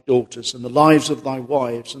of thy daughters, and the lives of thy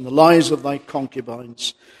wives, and the lives of thy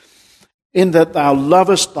concubines, in that thou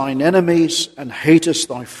lovest thine enemies and hatest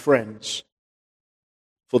thy friends.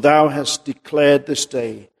 For thou hast declared this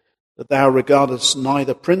day that thou regardest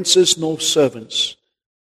neither princes nor servants.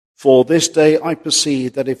 For this day I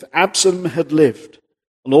perceive that if Absalom had lived,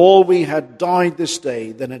 and all we had died this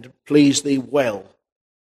day, then it had pleased thee well.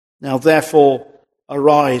 Now therefore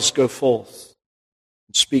arise, go forth,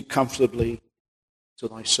 and speak comfortably to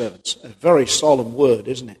thy servants. A very solemn word,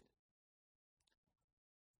 isn't it?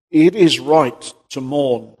 It is right to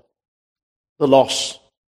mourn the loss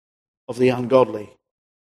of the ungodly,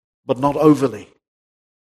 but not overly.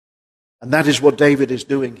 And that is what David is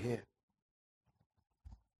doing here.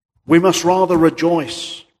 We must rather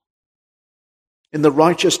rejoice in the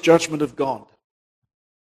righteous judgment of God.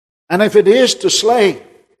 And if it is to slay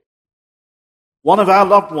one of our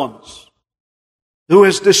loved ones who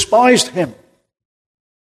has despised him,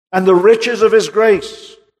 and the riches of his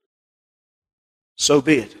grace, so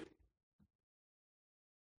be it.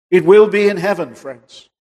 It will be in heaven, friends.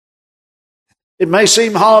 It may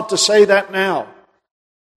seem hard to say that now,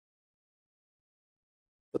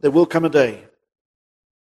 but there will come a day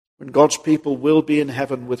when God's people will be in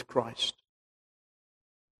heaven with Christ.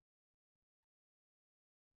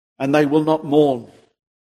 And they will not mourn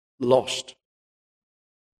lost,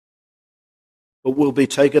 but will be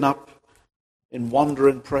taken up in wonder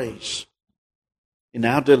and praise in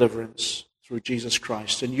our deliverance through Jesus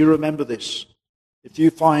Christ. And you remember this. If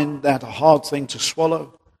you find that a hard thing to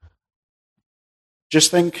swallow,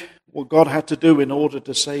 just think what God had to do in order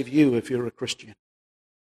to save you if you're a Christian.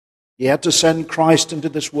 He had to send Christ into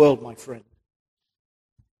this world, my friend,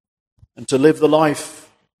 and to live the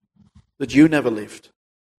life that you never lived,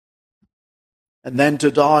 and then to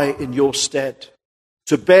die in your stead,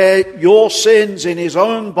 to bear your sins in his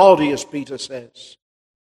own body, as Peter says.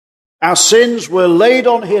 Our sins were laid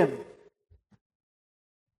on him.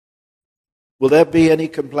 Will there be any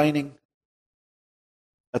complaining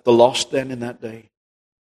at the lost then in that day?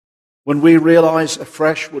 When we realize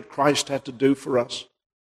afresh what Christ had to do for us,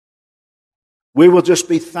 we will just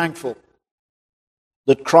be thankful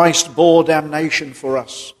that Christ bore damnation for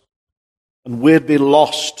us and we'd be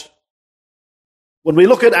lost. When we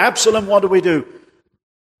look at Absalom, what do?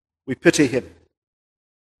 We pity him.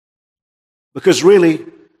 Because really,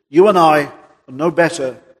 you and I are no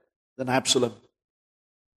better than Absalom.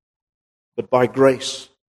 But by grace,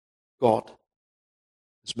 God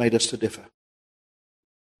has made us to differ.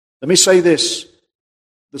 Let me say this.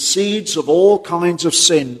 The seeds of all kinds of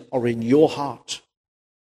sin are in your heart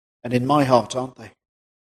and in my heart, aren't they?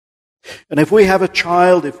 And if we have a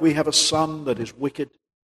child, if we have a son that is wicked,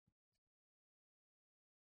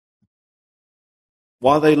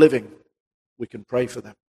 while they're living, we can pray for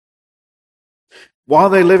them. While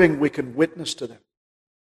they're living, we can witness to them.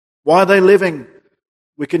 While they're living,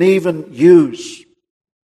 we can even use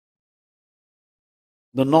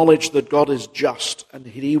the knowledge that God is just and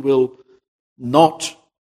he will not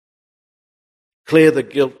clear the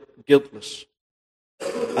guiltless,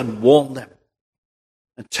 and warn them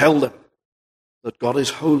and tell them that God is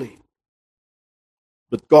holy,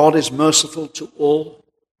 that God is merciful to all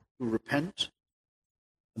who repent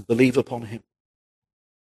and believe upon him.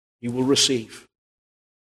 He will receive.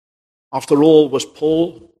 After all, was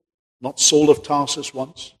Paul not Saul of Tarsus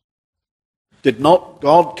once? Did not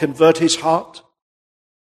God convert his heart?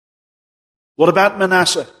 What about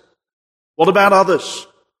Manasseh? What about others?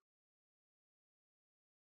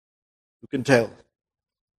 Who can tell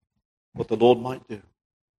what the Lord might do?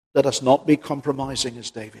 Let us not be compromising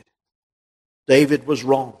as David. David was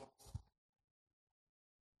wrong.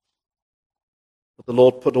 But the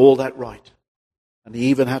Lord put all that right. And he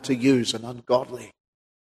even had to use an ungodly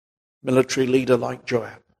military leader like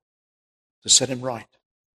Joab to set him right.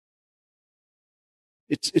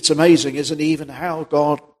 It's amazing, isn't it, even how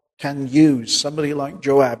God can use somebody like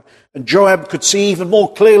Joab. And Joab could see even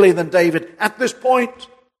more clearly than David at this point,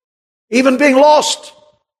 even being lost.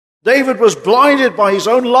 David was blinded by his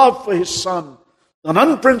own love for his son, an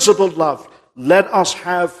unprincipled love. Let us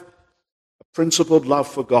have a principled love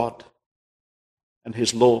for God and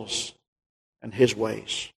his laws and his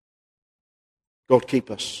ways. God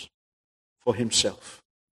keep us for himself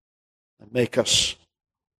and make us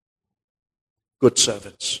good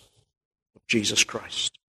servants of Jesus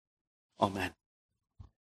Christ. Amen.